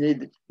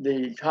need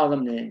the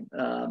column name.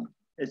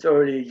 It's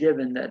already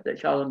given that the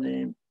column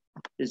name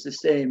is the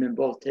same in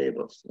both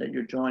tables that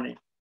you're joining.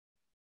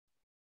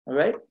 All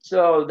right,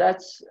 so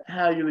that's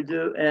how you would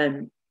do,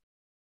 and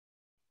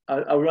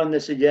I'll run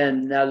this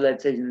again now that I've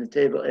taken the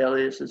table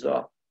aliases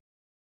off.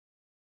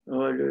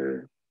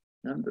 Order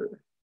number,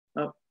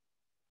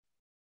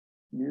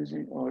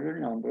 using order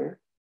number,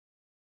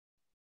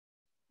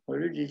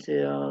 order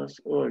details,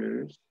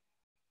 orders.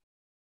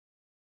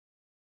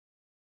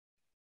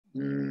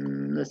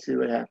 Let's see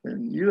what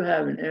happened. You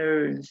have an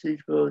error in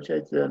SQL,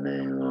 check the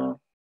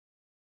manual.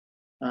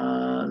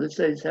 Let's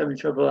say it's having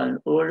trouble on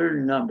order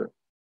number.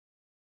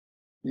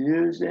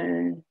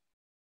 Using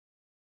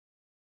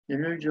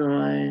inner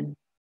join,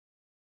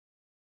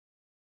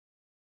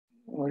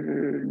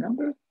 order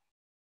number,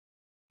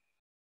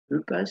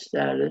 group by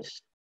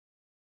status.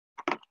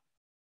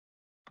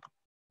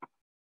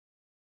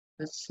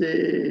 Let's see,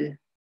 if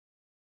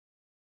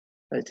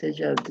I take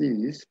out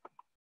these,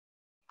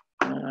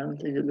 I don't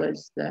think it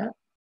likes that.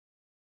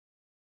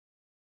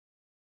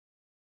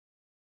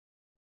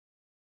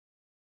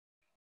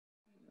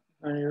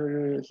 My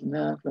order is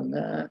not from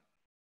that.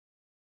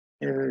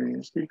 Error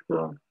in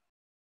SQL.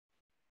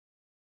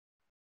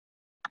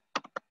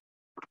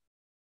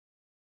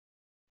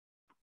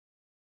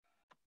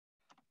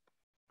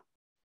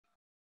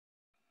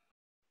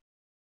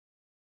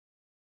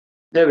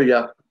 There we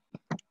go.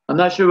 I'm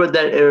not sure what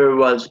that error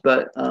was,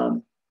 but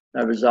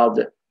I resolved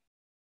it.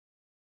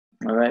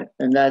 All right,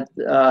 and that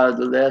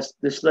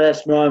this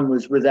last run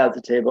was without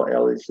the table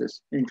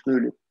aliases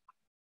included.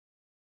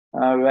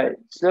 All right,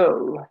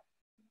 so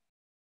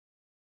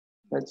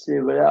let's see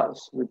what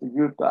else with the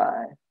group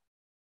by.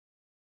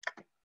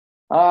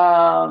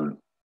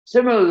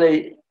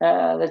 Similarly,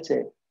 let's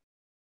see.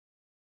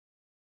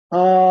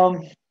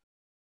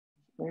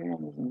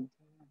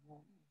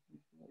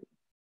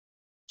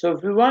 So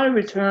if we want to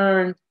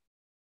return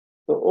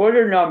the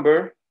order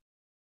number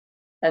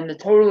and the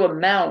total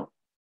amount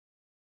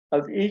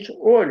of each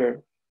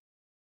order,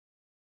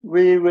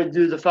 we would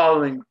do the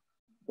following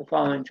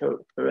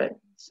code. All right.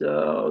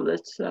 So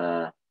let's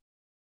get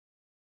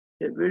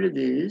rid of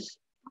these.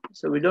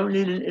 So we don't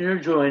need an inner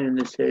join in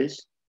this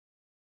case.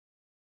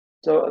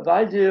 So if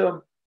I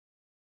do,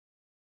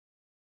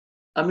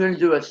 I'm going to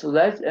do a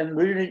select, and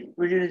we're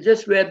going to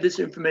just grab this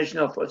information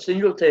off a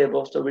single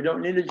table. So we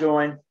don't need a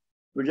join.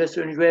 We're just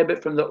going to grab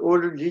it from the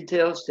order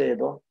details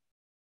table.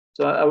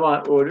 So I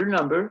want order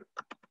number,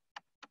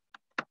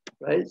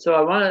 right? So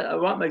I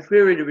want my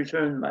query to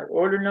return my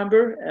order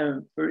number,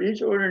 and for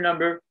each order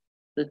number,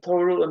 the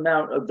total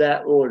amount of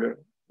that order,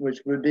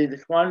 which would be the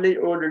quantity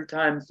ordered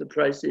times the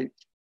price each.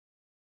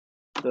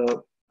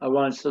 So I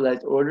want to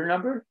select order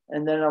number,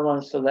 and then I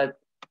want to select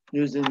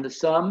using the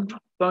sum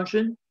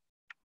function,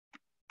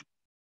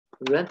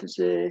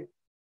 parenthesis,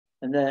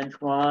 and then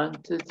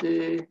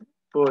quantity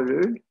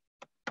ordered,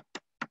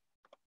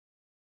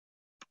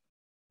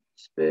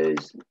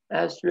 space,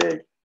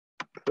 asterisk,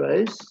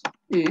 price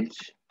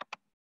each,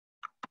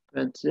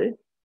 parenthesis,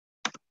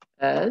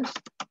 as,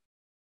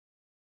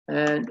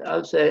 and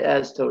I'll say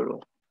as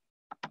total.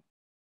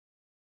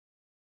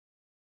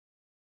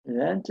 And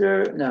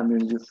enter. Now I'm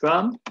going to do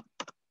from.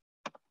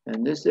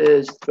 And this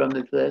is from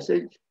the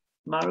classic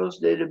models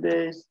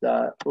database,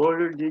 the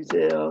order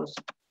details.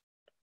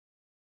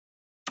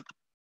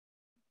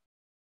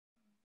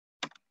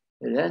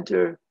 Hit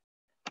enter.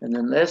 And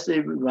then lastly,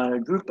 we want to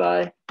group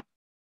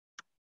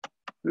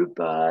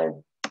by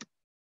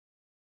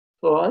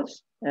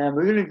clause. And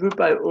we're going to group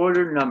by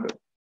order number.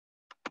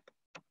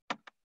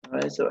 All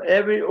right, so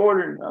every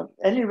order,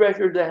 any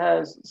record that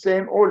has the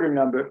same order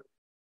number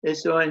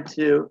is going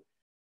to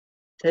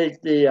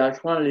take the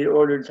quantity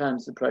ordered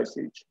times the price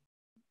each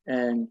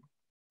and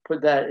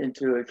put that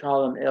into a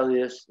column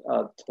alias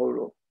of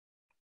total.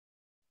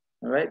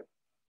 All right.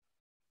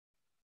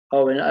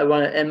 Oh, and I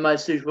want to end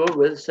MySQL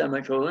with a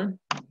semicolon,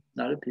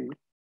 not a P,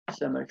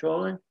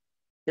 semicolon.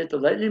 Hit the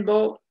lightning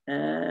bolt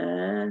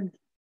and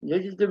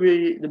look at the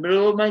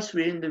middle of my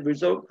screen. The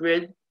result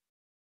grid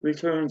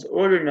returns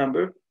order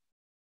number.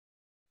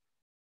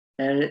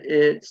 And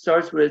it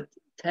starts with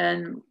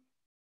 10,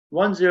 10,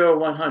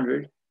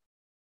 100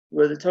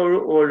 with a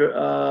total order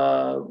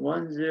of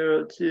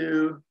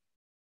 102,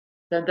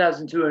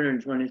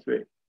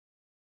 10,223.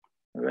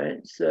 All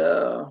right,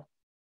 so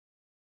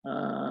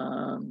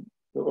the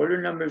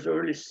order number is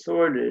already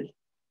sorted,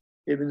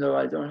 even though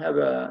I don't have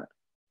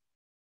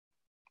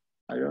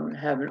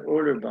an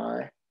order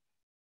by.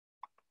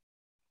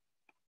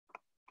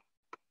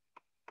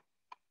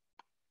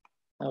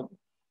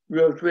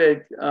 Real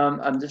quick,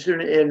 I'm just going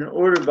to add an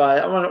order by.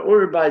 I want to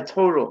order by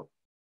total,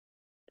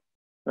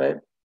 right?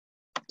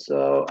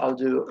 So I'll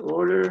do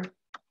order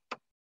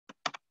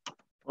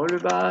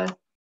by,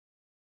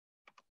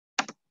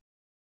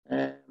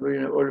 and we're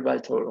going to order by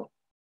total.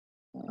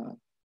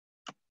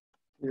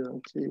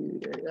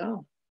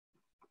 ULTAL.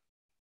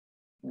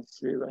 Let's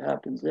see what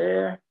happens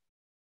there.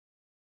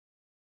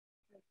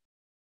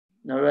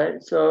 All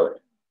right, so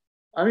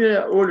I'm going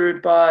to order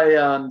it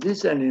by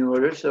descending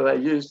order. So I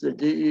use the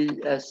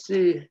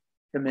DESC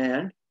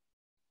command.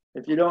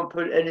 If you don't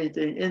put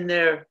anything in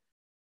there,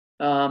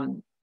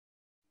 then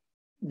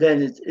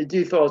it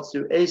defaults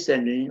to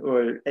ascending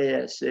or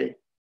ASC.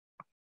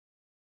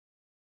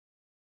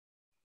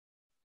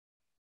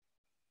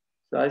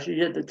 So I should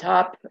get the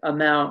top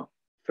amount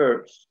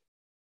first.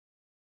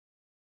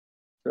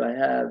 So I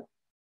have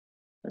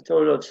a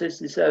total of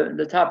 67,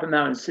 the top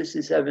amount is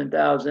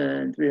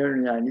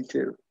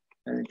 67,392.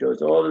 And it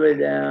goes all the way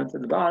down to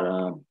the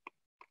bottom,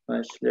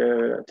 unless there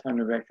are a ton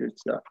of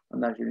records, so I'm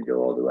not going to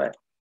go all the way.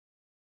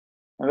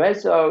 All right,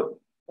 so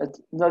that's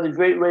another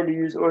great way to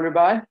use order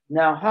by.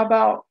 Now, how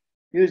about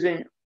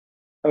using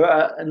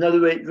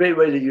another great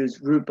way to use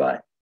group by,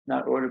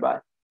 not order by.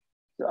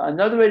 So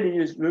another way to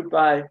use group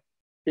by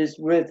is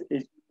with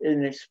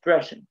an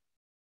expression.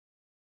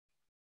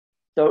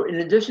 So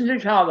in addition to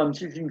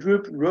columns, you can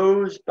group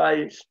rows by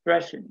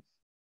expressions.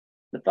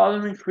 The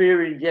following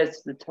query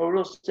gets the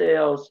total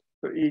sales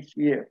for each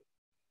year.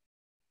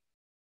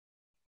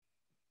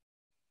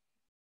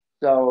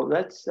 So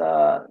let's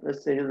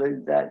take a look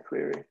at that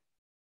query.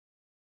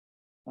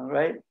 All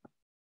right.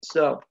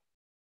 So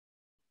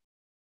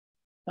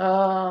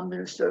I'm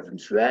going to start from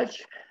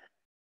scratch.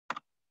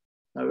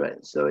 All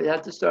right. So you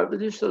have to start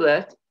with your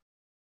select.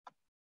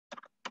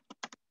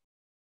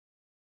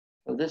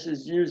 So this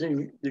is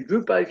using the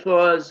group by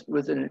clause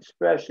with an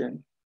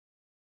expression.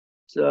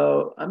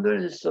 So I'm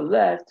going to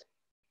select.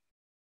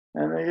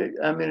 I'm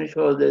going to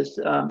call this,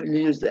 I'm going to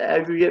use the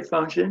aggregate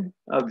function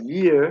of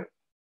year,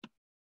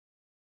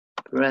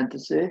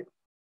 parenthesis,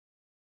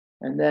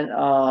 and then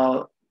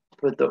I'll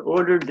put the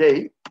order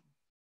date,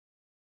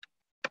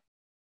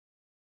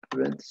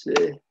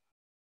 parenthesis,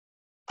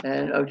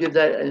 and I'll give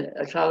that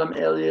a column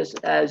alias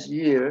as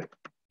year,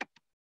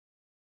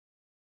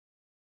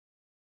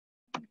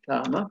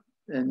 comma,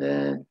 and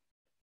then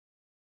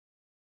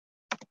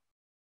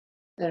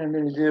I'm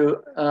going to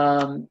do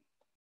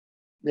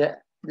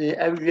the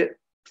aggregate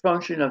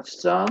function of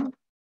sum,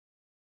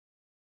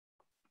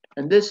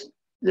 and this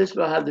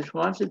will have the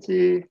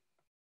quantity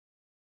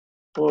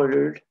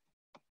ordered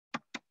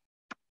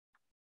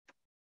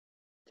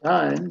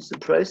times the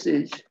price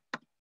each,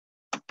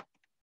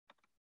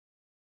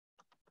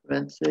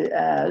 parenthesis,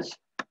 as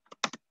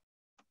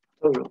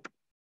total.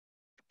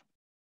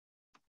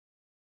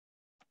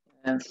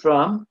 And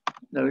from,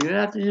 now you're going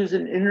to have to use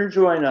an inner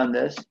join on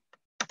this,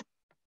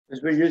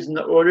 because we're using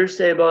the orders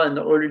table and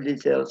the order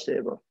details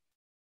table.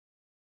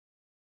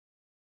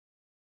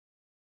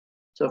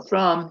 So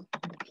from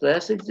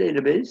classic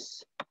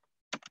database,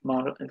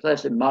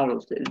 classic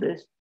models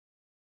database,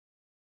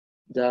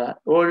 the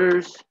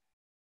orders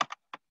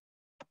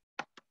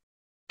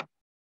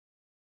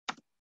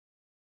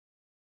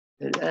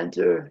hit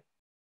enter,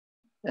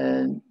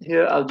 and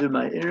here I'll do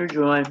my inner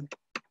join.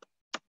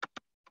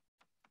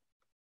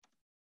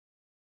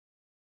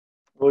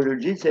 Order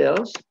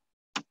details.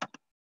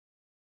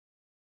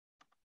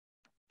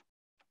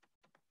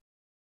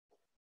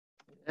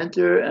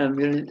 Enter,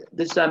 and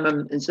this time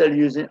instead of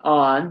using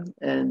on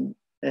and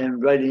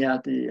writing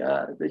out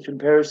the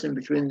comparison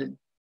between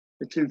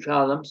the two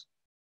columns,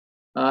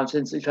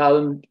 since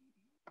the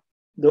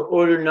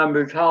order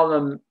number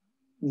column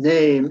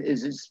name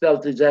is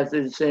spelled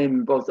exactly the same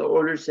in both the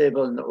orders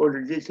table and the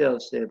order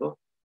details table.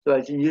 So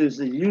I can use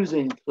the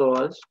using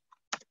clause,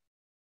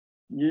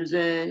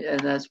 using, and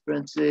that's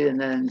parentheses, and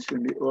then it's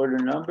going to be order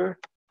number,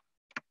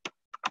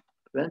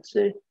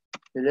 parentheses,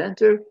 hit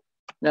enter.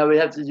 Now we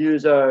have to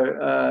use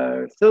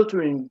our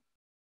filtering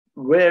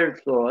where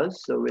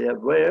clause. So we have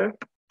where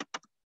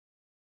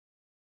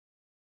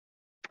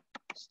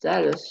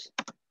status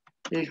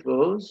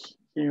equals,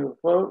 single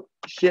quote,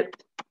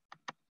 shipped.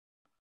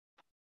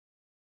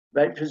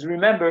 Right? Because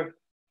remember,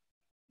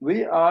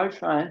 we are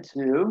trying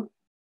to,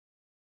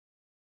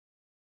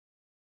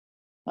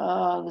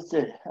 let's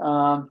see,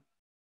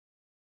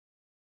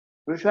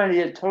 we're trying to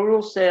get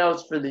total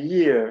sales for the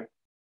year,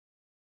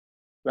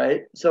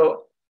 right?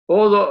 So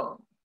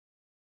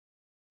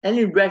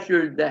any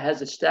record that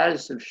has a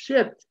status of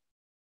shipped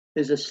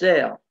is a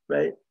sale,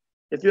 right?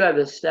 If you have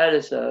a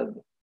status of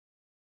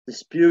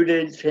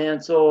disputed,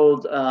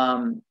 canceled,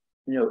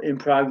 in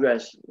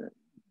progress,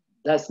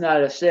 that's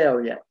not a sale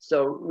yet.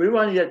 So we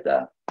want to get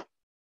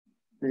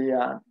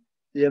the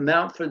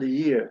amount for the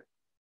year.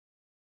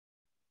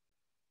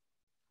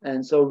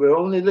 And so we're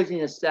only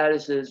looking at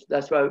statuses.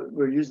 That's why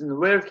we're using the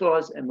where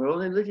clause, and we're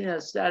only looking at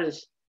a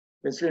status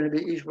that's going to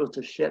be equal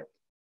to shipped.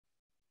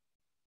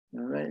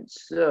 All right,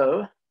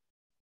 so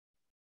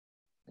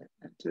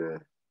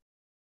enter.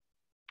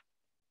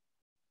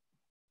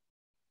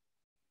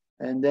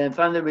 And then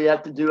finally, we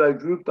have to do our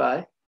group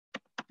by.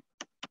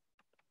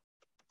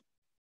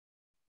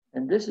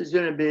 And this is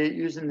going to be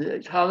using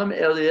the column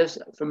alias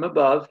from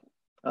above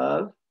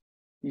of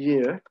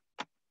year.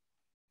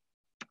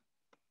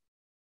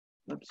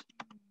 Oops,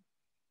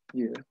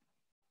 year.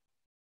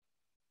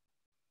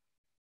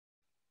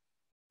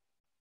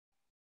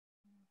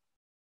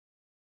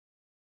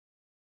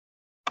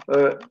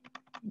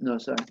 No,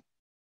 sorry.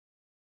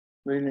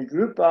 We're going to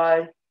group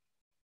by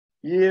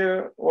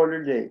year,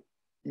 order date.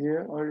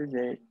 Year, order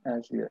date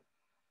as year.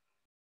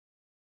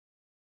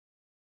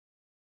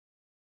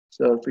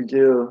 So if we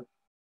do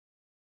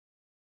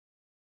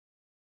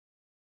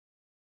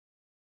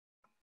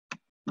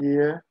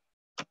year,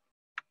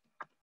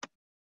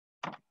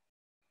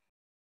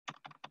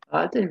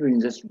 I think we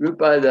can just group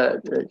by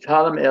the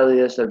column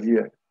alias of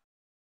year.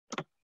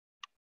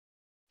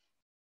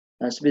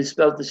 That's to be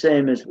spelled the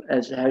same as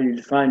how you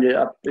defined it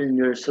up in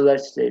your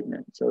select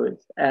statement. So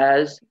it's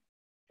as,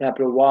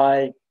 capital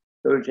Y,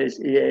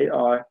 lowercase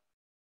EAR,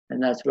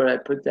 and that's what I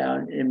put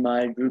down in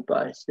my group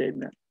by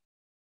statement.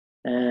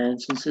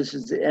 And since this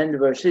is the end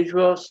of our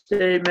SQL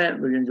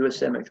statement, we're going to do a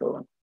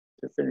semicolon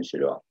to finish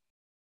it off.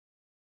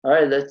 All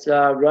right, let's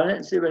run it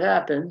and see what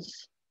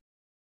happens.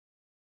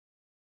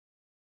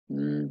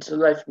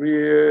 Select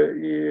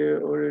year,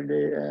 order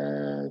date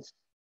as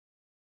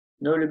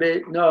no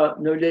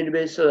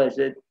database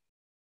selected.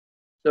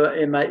 So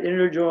in my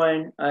inner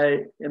join,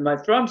 in my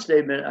from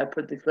statement, I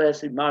put the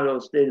classic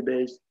models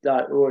database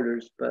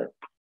 .orders, but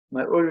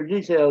my order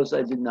details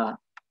I did not.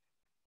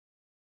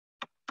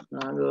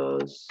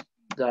 Models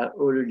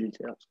 .order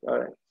details. All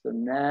right, so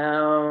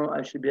now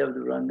I should be able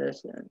to run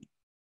this, and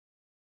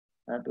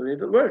I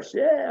believe it works.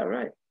 Yeah, all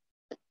right.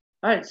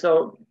 All right,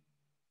 so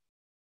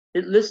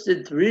it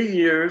listed 3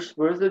 years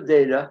worth of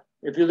data.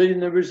 If you look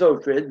in the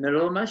result grid,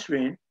 middle of my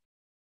screen,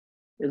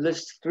 it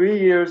lists 3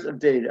 years of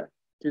data,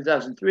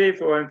 2003,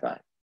 4, and 5.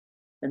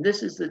 And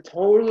this is the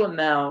total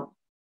amount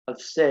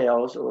of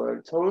sales,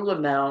 or total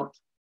amount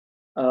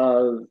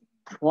of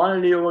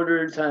quantity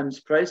ordered times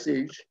price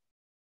each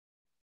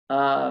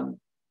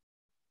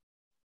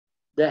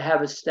that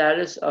have a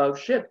status of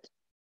shipped.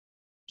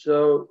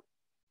 So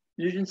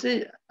you can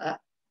see,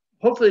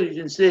 hopefully you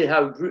can see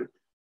how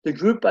the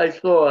group by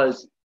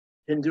clause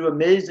can do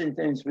amazing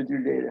things with your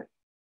data.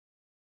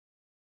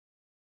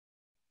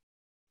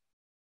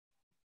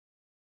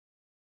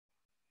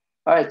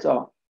 All right,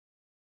 so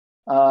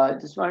I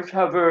just want to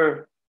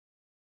cover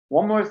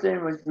one more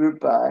thing with group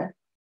by.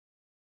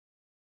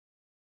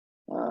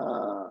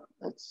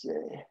 Let's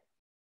see,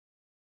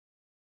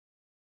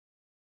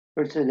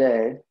 for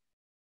today.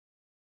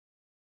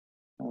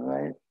 All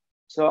right,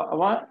 so I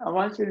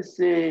want you to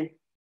see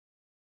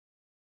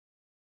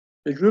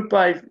the group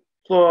by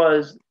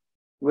clause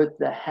with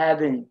the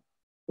having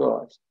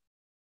clause.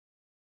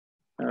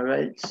 All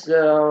right,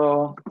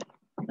 so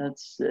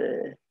let's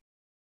see.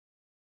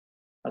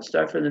 I'll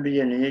start from the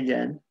beginning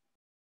again.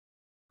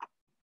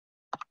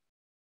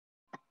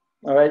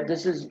 All right,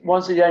 this is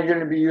once again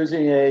going to be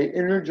using a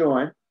inner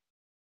join.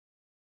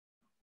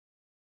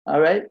 All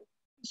right,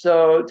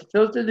 so to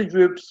filter the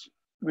groups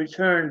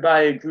returned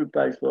by a group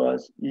by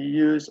clause, you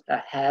use a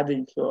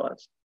having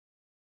clause.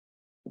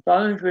 The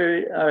following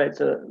query, all right,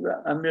 so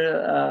I'm going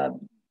to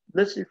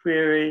list a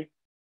query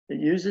that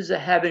uses a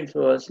having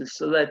clause to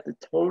select the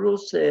total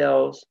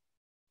sales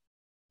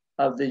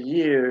of the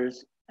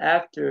years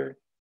after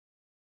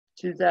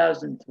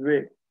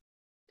 2003.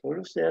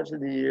 Total sales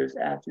of the years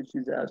after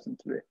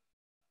 2003.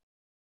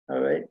 All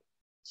right,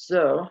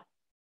 so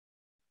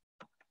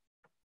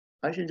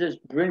I should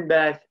just bring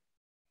back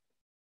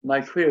my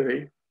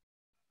query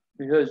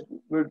because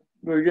we're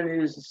going to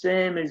use the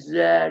same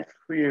exact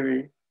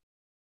query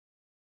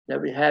that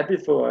we had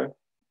before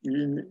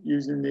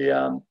using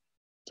the,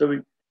 so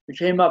we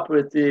came up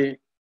with the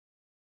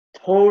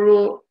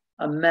total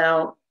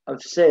amount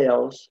of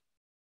sales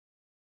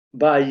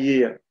by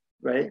year,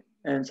 right?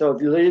 And so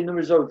if you leave in the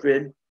result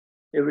grid,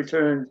 it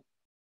returned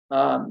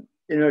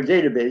in our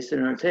database,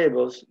 in our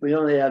tables, we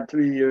only have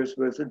 3 years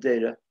worth of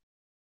data.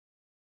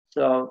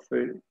 So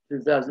for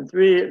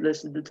 2003, it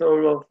listed the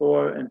total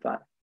 4 and 5.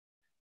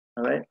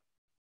 All right.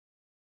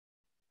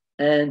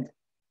 And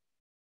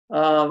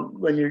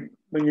when you're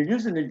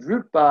using the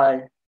group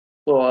by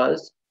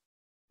clause,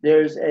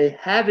 there's a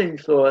having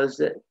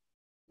clause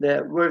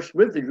that works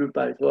with the group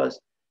by clause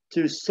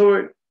to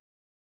sort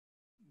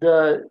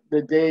the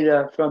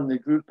data from the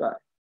group by.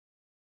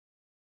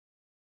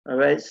 All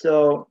right.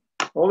 So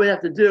all we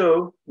have to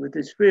do with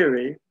this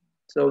query,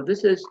 so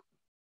this is,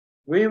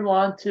 we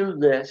want to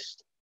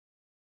list,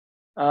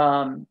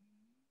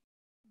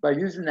 by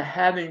using the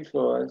having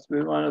clause,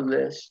 we want to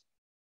list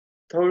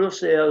total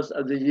sales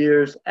of the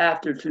years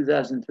after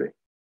 2003.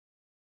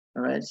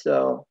 All right,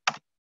 so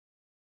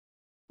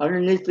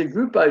underneath the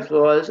group by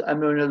clause, I'm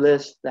going to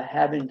list the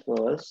having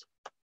clause,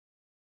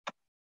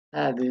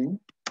 having,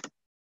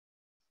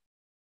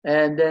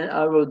 and then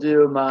I will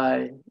do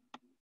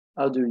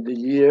I'll do the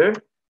year.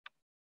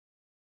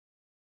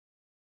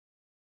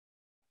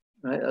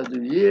 Right, I'll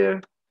do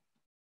year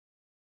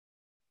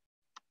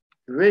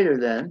greater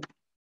than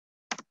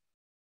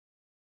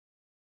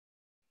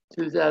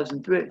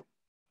 2003,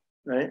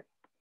 right?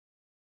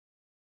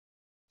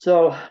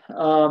 So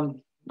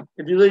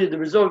if you look at the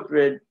result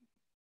grid,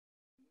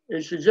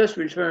 it should just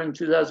return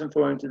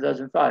 2004 and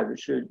 2005. It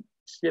should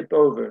skip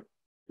over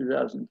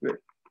 2003.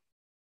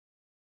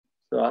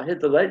 So I'll hit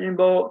the lightning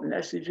bolt and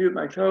execute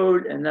my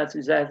code, and that's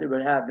exactly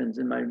what happens.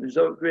 In my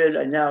result grid,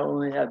 I now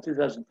only have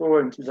 2004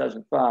 and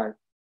 2005.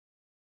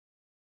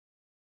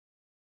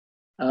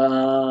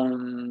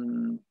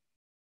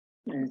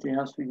 Anything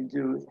else we can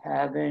do with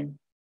having?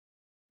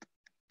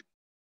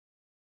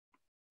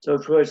 So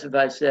of course, if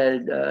I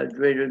said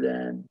greater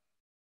than,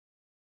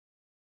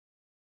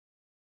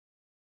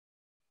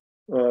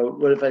 or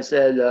what if I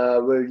said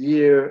we're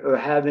year or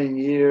having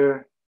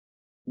year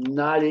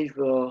not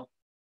equal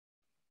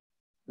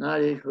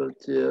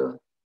to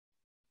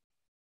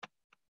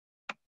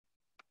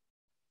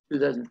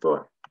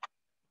 2004.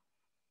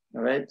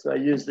 All right, so I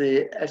use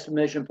the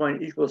exclamation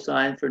point equal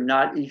sign for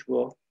not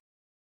equal.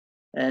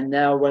 And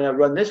now when I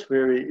run this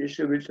query, it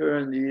should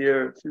return the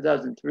year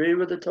 2003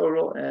 with a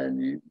total and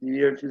the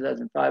year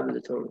 2005 with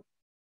a total.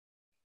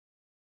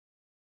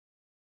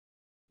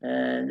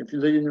 And if you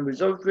look in the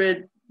result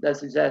grid,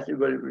 that's exactly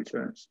what it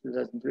returns,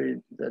 2003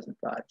 and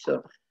 2005.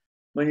 So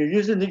when you're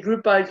using the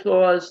group by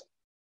clause,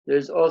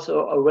 there's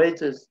also a way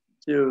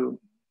to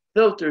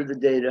filter the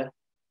data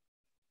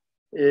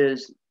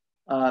is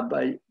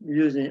by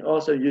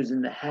also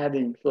using the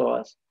having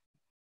clause.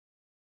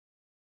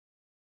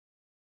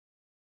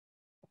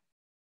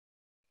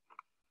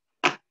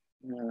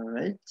 All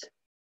right.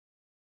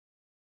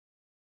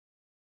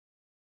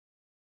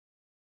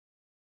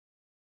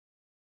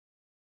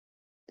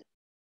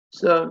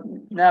 So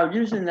now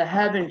using the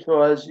having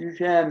clause, you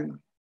can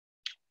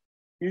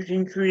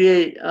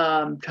create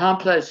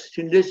complex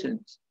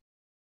conditions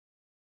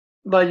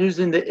by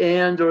using the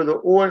and or the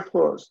or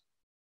clause.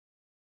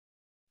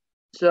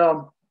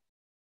 So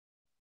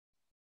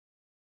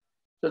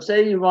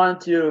say you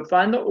want to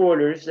find the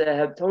orders that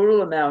have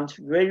total amounts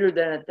greater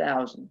than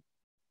 1,000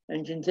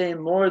 and contain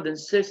more than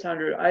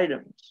 600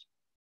 items.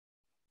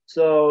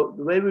 So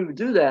the way we would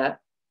do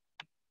that,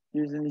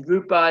 using the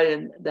group by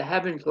and the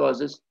having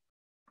clauses,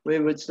 we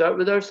would start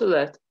with our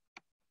select.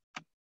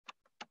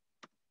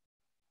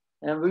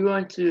 And we're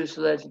going to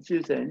select a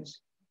few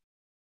things.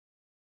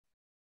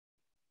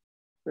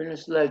 We're going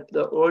to select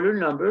the order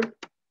number.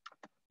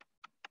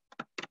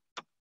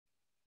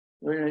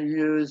 We're going to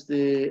use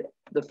the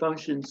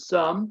function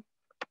sum.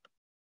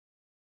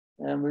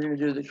 And we're going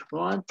to do the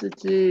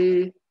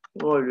quantity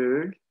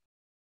ordered.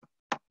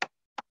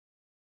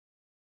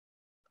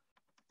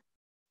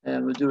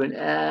 And we'll do an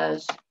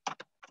as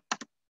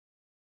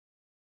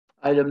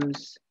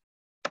items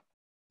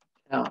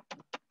count,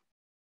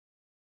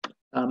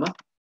 comma.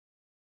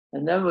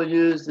 And then we'll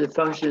use the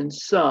function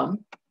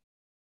sum.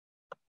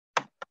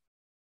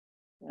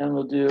 And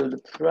we'll do the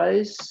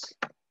price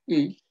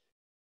each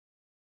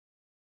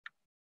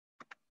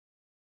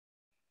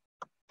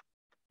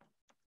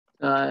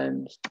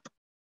times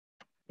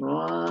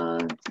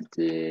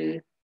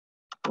quantity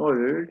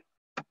ordered,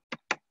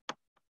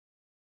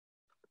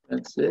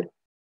 let's see,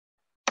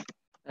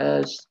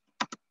 as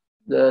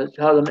the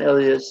column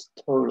alias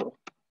total.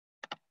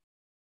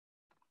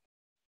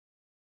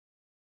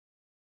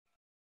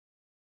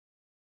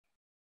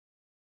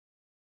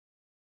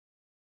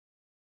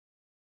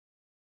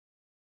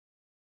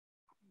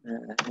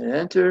 And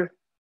enter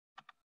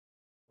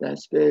that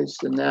space,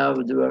 and now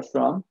we'll do our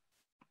from.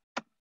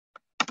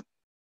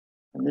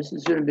 And this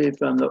is going to be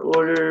from the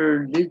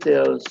order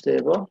details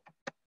table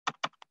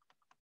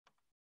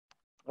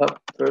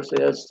up first I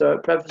got to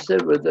preface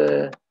it with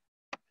the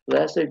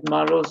classic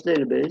models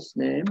database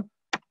name.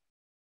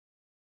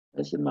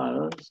 That's the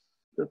models.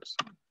 Oops.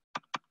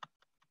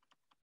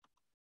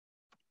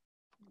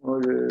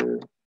 Order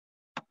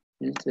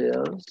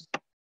details.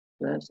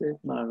 Classic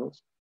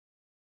models.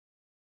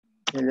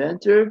 Hit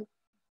enter.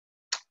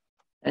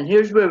 And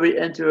here's where we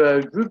enter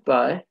our group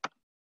by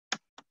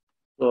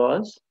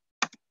clause.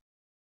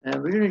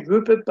 And we're going to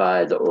group it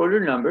by the order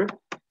number.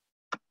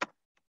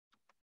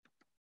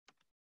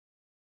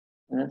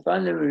 And then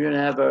finally, we're going to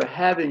have our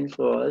having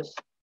clause,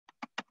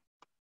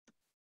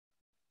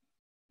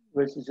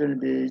 which is going to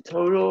be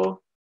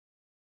total.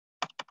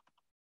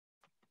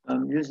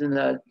 I'm using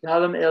the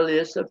column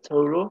alias of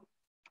total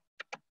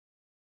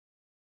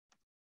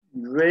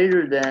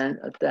greater than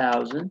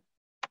 1,000.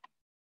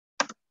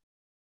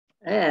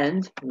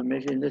 And we're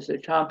making this a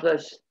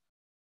complex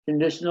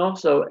conditional.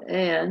 So,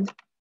 and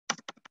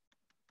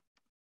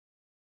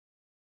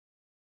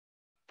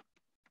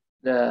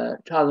the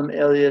column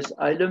alias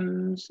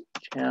items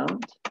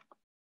count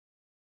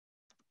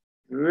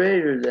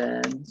greater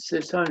than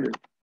 600.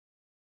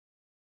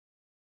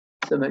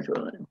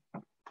 Semicolon.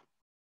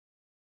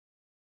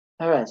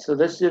 All right, so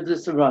let's give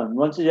this a run.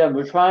 Once again,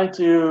 we're trying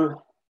to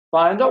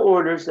find the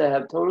orders that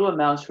have total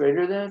amounts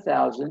greater than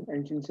 1,000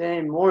 and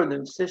contain more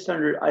than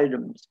 600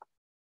 items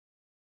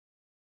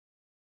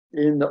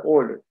in the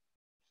order.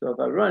 So if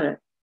I run it,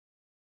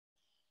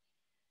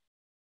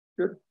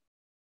 good,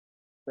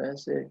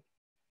 that's it.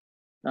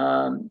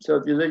 So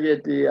if you look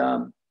at the,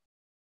 I'm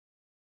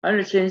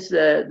going to change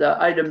the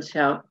items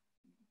count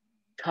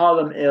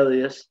column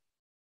alias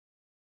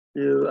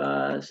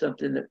to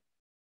something that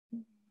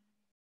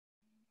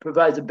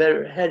provides a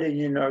better heading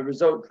in our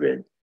result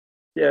grid.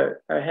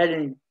 There, our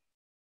heading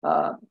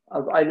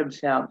of items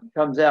count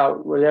comes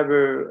out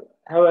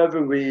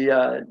however we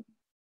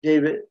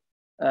gave it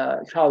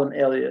column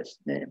alias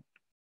name.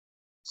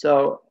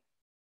 So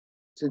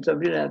since I'm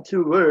going to have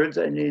two words,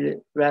 I need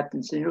it wrapped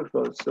in single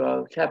quotes. So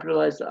I'll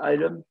capitalize the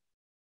item,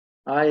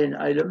 I in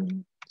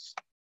item,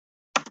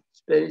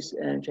 space,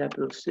 and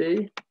capital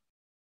C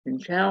in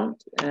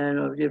count, and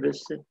I'll give it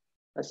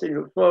a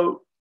single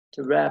quote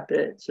to wrap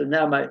it. So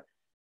now my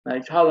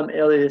column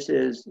alias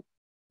is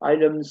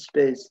item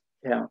space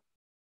count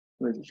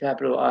with a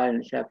capital I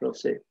and a capital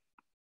C.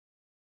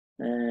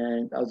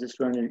 And I'll just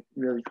run it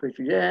really quick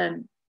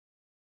again.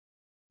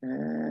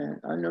 And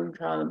unknown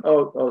column,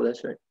 oh,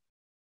 that's right.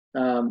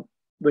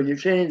 When you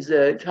change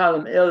the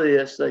column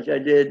alias like I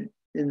did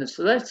in the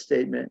select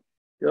statement,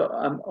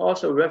 I'm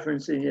also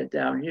referencing it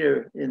down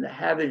here in the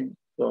having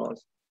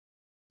clause.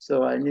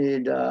 So I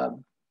need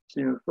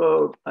single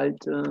quote,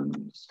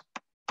 items,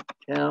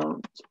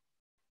 count,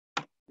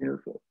 single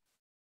quote.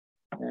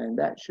 And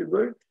that should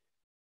work.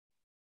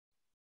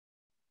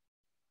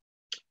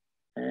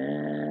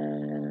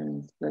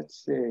 And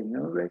let's see,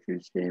 no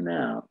records came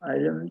out.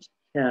 Items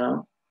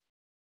count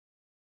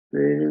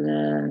greater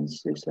than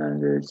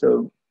 600.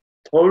 So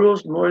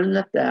totals more than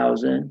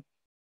 1,000.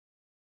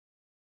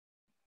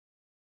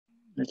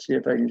 Let's see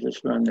if I can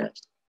just run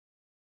this.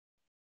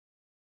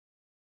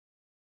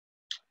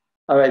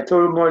 All right,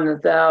 total more than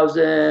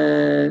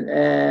 1,000.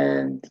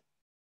 And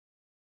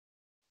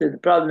the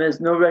problem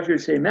is no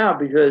records came out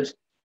because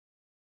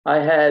I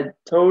had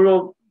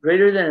total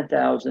greater than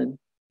 1,000.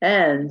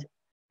 And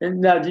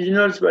now, did you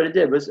notice what I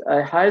did? Was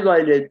I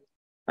highlighted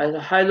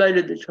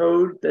the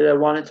code that I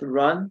wanted to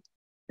run,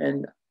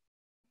 and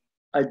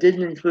I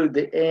didn't include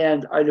the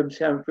and items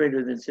count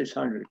greater than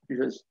 600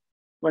 because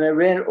when I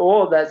ran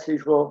all of that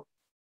SQL,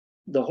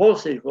 the whole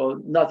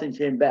SQL, nothing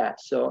came back.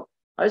 So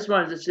I just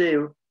wanted to see,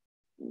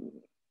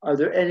 are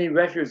there any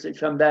records that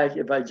come back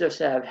if I just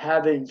have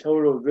having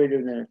total greater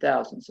than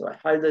 1,000? So I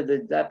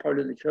highlighted that part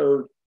of the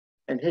code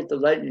and hit the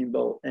lightning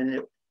bolt,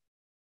 and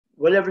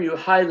whatever you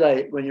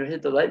highlight when you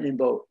hit the lightning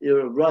bolt, it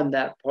will run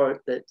that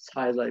part that's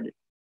highlighted.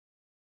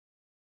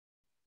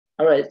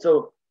 All right,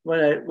 so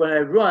when I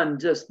run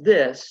just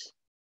this,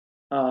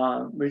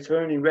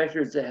 returning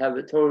records that have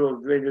a total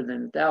greater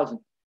than 1,000,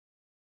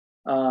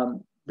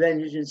 then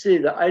you can see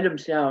the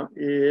items count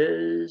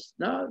is,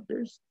 no,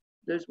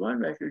 there's one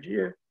record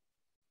here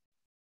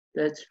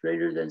that's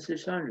greater than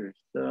 600.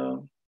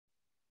 So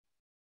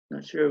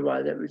not sure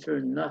why that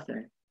returned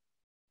nothing.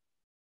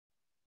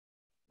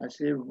 I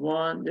see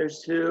one,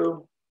 there's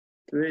 2,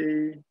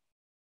 3.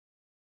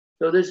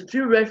 So there's a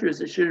few records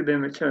that should have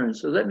been returned.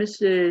 So let me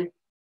see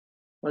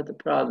what the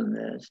problem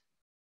is.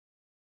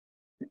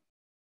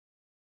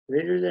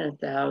 Greater than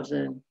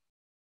 1,000.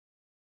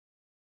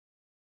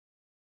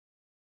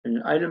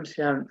 And items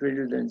count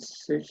greater than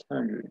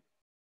 600.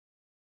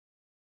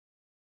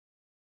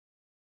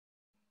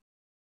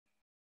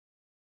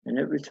 And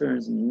it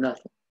returns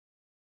nothing.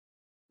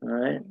 All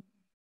right.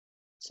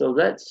 So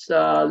let's,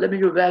 let me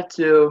go back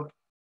to,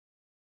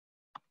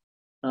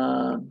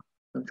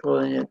 I'm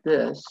calling it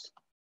this.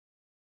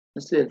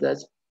 Let's see if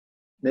that's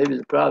maybe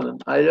the problem.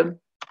 Item.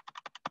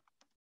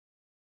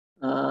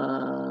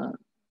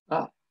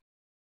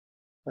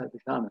 Type a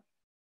comment.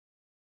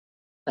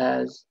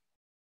 As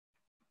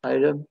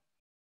item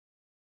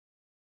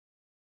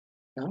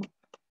No.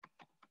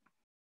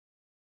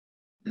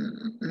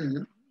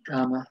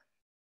 Comma.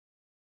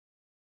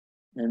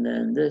 And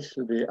then this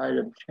will be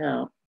item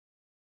count.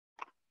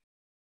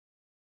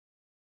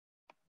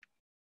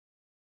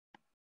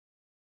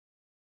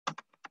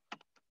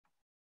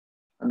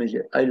 Let me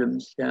get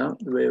items count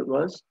the way it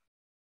was.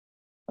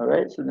 All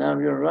right, so now I'm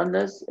going to run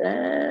this,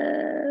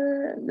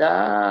 and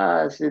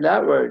see,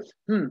 that works.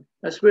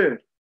 That's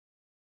weird.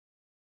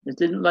 It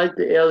didn't like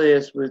the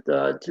alias with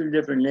 2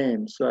 different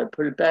names, so I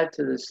put it back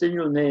to the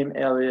single name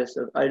alias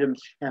of items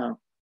count.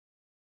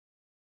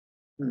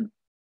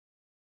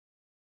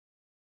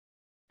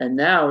 And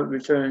now it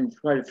returns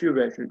quite a few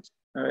records.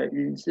 All right,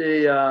 you can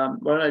see, why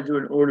don't I do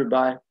an order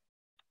by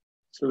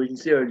so we can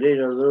see our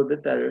data a little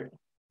bit better.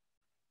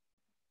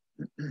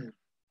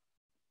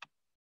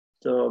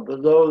 So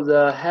below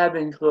the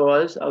having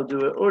clause, I'll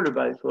do an order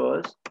by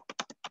clause.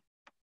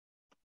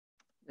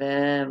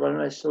 And why don't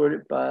I sort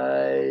it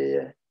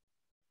by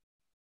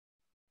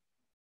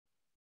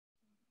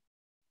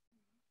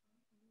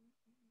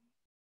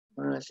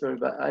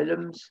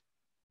items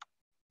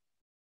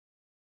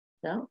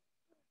count?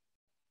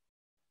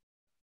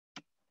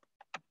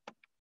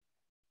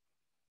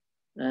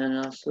 And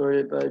I'll sort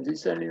it by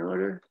descending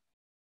order.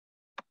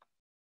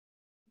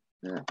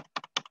 Yeah.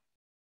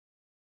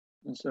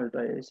 I'll sort it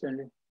by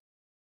ascending.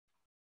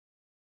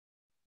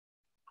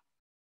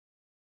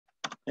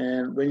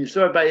 And when you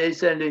sort by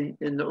ascending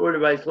in the order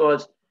by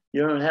clause,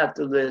 you don't have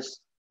to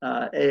list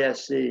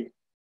ASC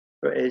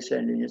for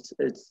ascending.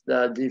 It's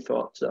the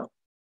default. So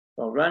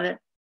I'll run it.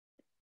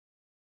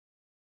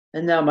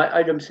 And now my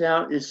items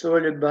count is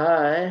sorted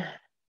by,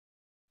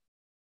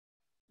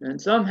 and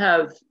some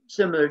have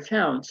similar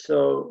counts.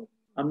 So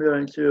I'm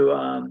going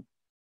to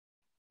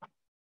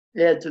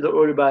add to the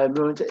order by, I'm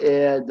going to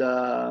add,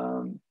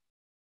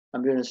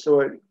 I'm going to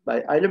sort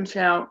by item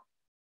count,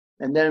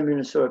 and then I'm going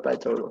to sort by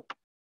total.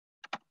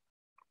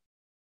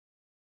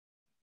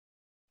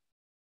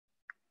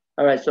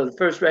 All right, so the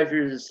first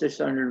record is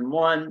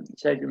 601. The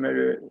second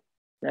record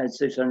had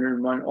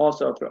 601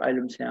 also for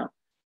items count.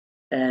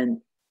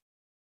 And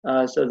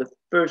so the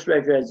first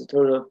record has a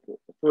total of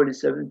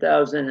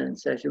 47,000, and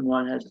section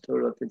 1 has a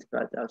total of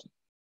 55,000.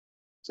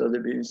 So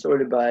they're being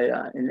sorted by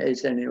in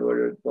ascending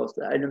order, both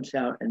the items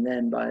count and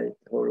then by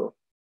total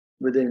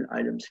within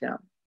items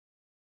count.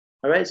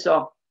 All right,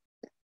 so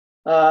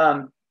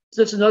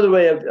just another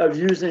way of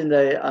using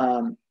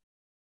the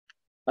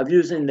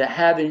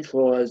having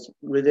clause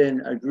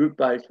within a group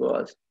by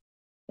clause.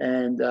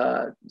 And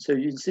so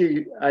you can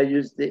see I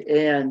used the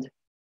and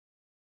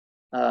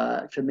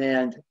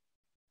command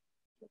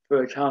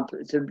for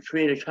to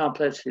create a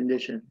complex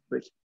condition,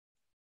 which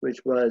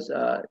was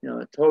a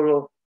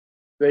total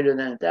greater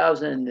than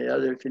 1,000. The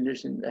other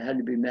condition that had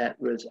to be met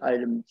was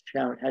item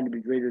count had to be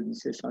greater than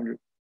 600.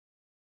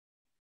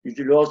 You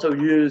could also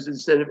use,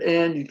 instead of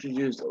and, you could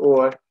use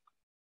or.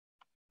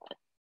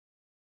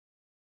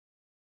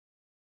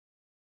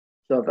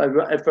 So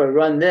if I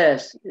run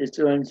this, it's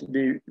going to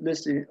be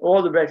listing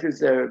all the records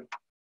that are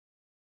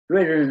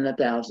greater than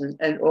 1,000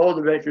 and all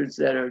the records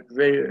that are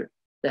greater,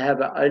 that have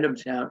an item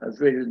count of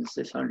greater than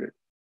 600.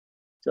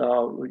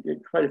 So we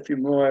get quite a few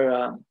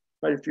more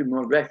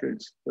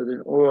records with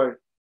an or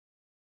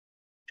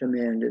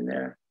command in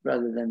there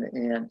rather than the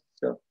and.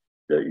 So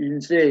you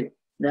can see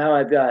now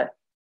I've got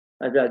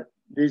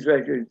these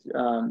records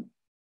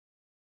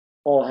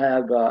all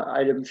have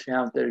items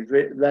count that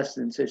are less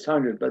than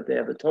 600, but they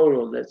have a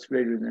total that's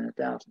greater than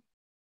 1,000.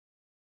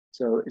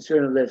 So it's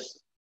going to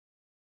list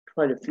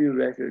quite a few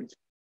records.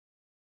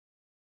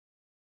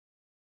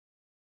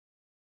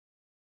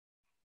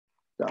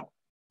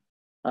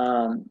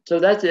 So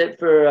that's it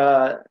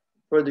for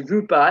the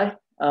group by.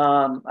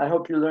 I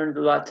hope you learned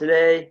a lot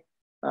today,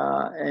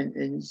 and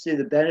you see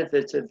the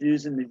benefits of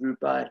using the group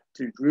by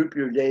to group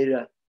your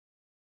data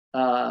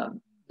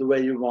the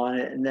way you want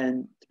it, and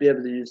then to be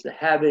able to use the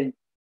having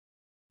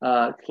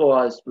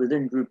clause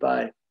within group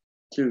by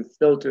to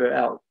filter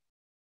out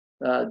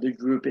the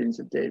groupings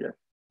of data.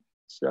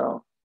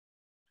 So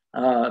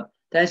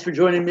thanks for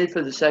joining me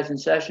for the second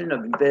session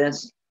of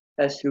Advanced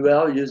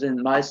SQL using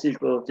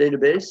MySQL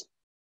Database.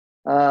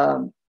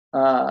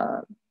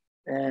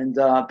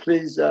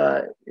 Please,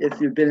 if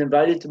you've been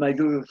invited to my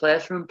Google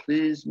Classroom,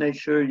 please make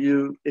sure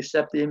you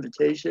accept the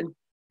invitation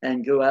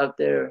and go out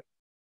there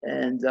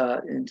and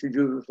into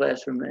Google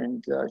Classroom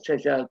and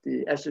check out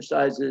the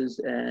exercises.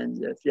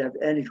 And if you have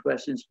any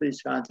questions,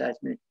 please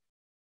contact me,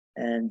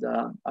 and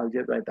I'll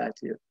get right back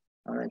to you.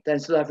 All right,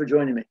 thanks a lot for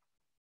joining me.